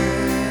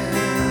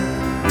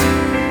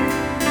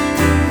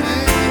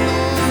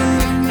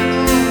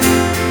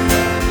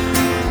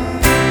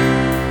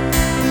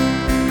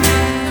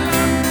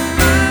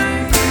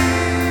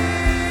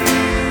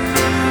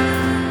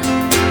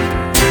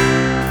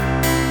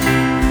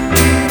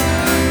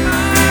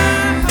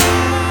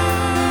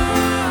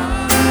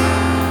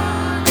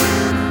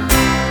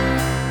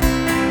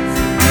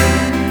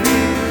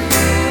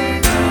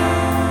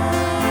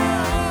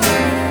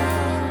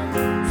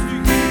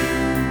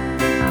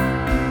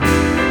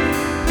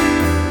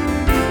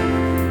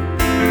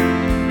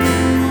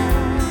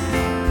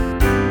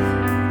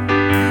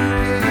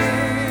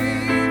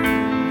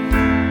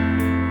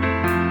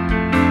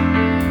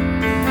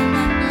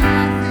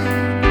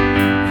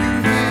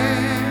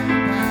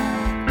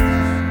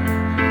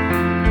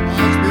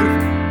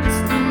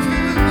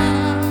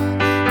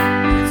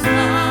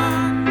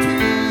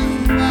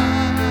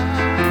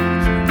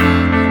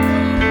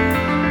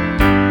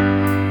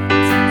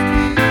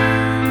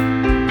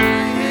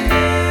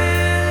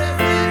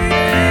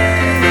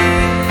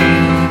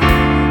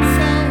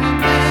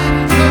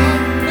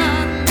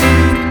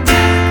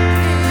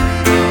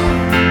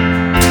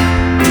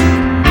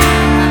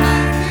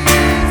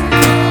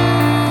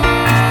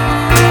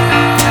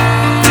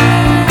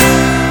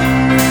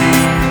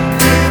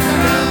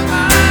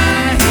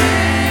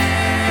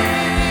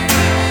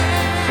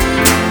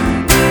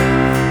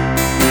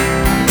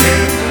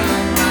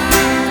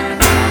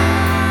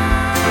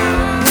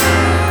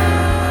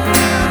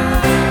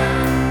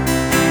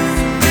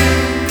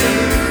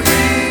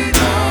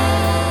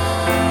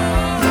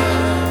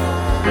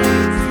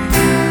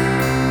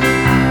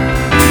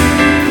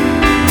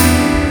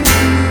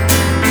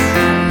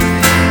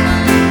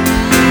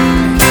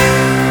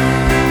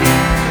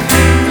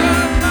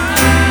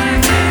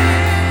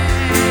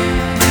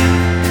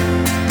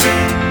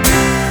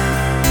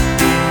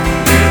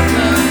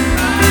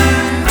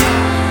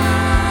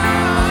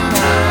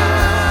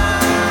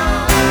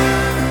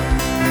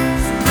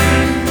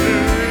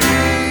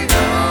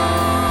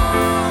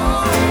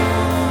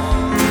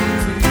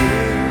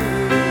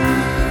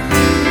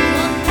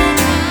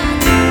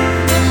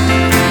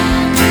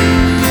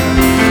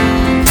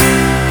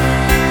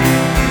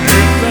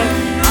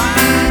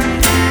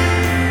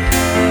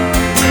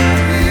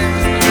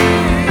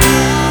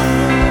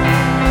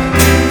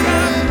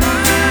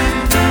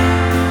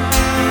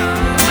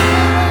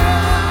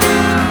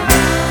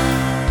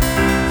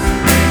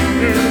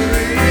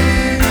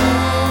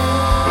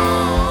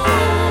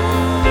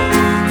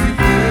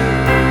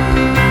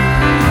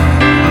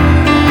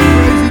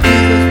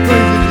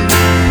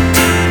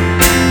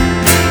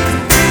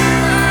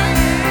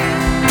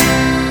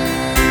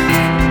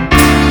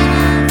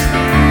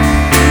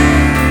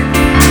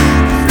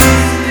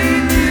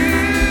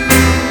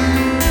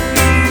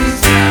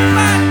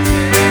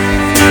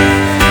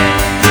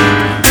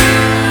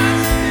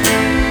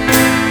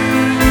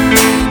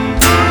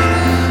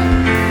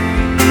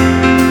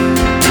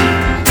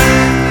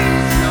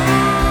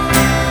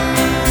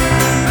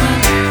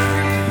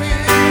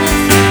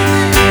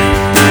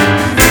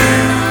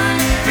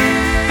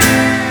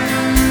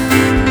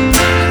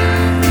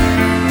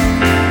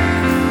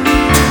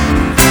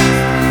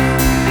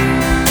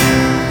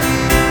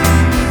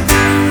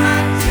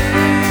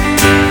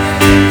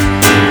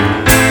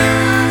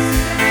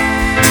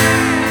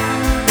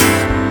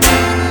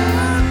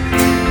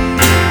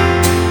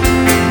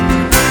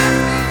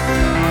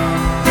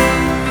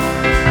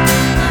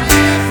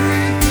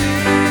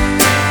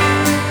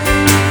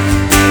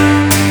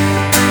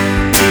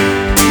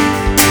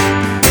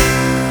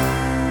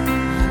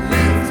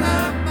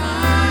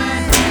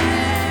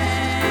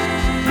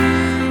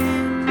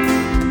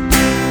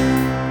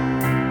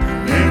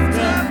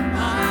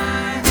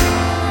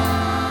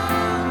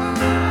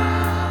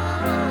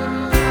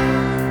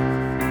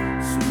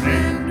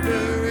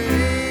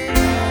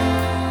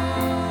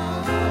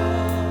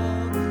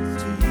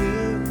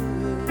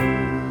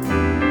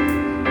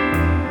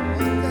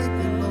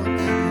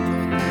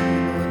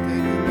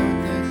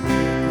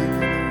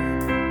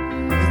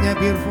 Isn't that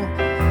beautiful?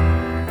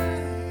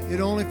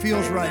 It only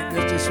feels right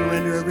just to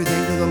surrender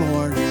everything to the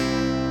Lord.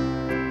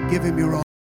 Give Him your all.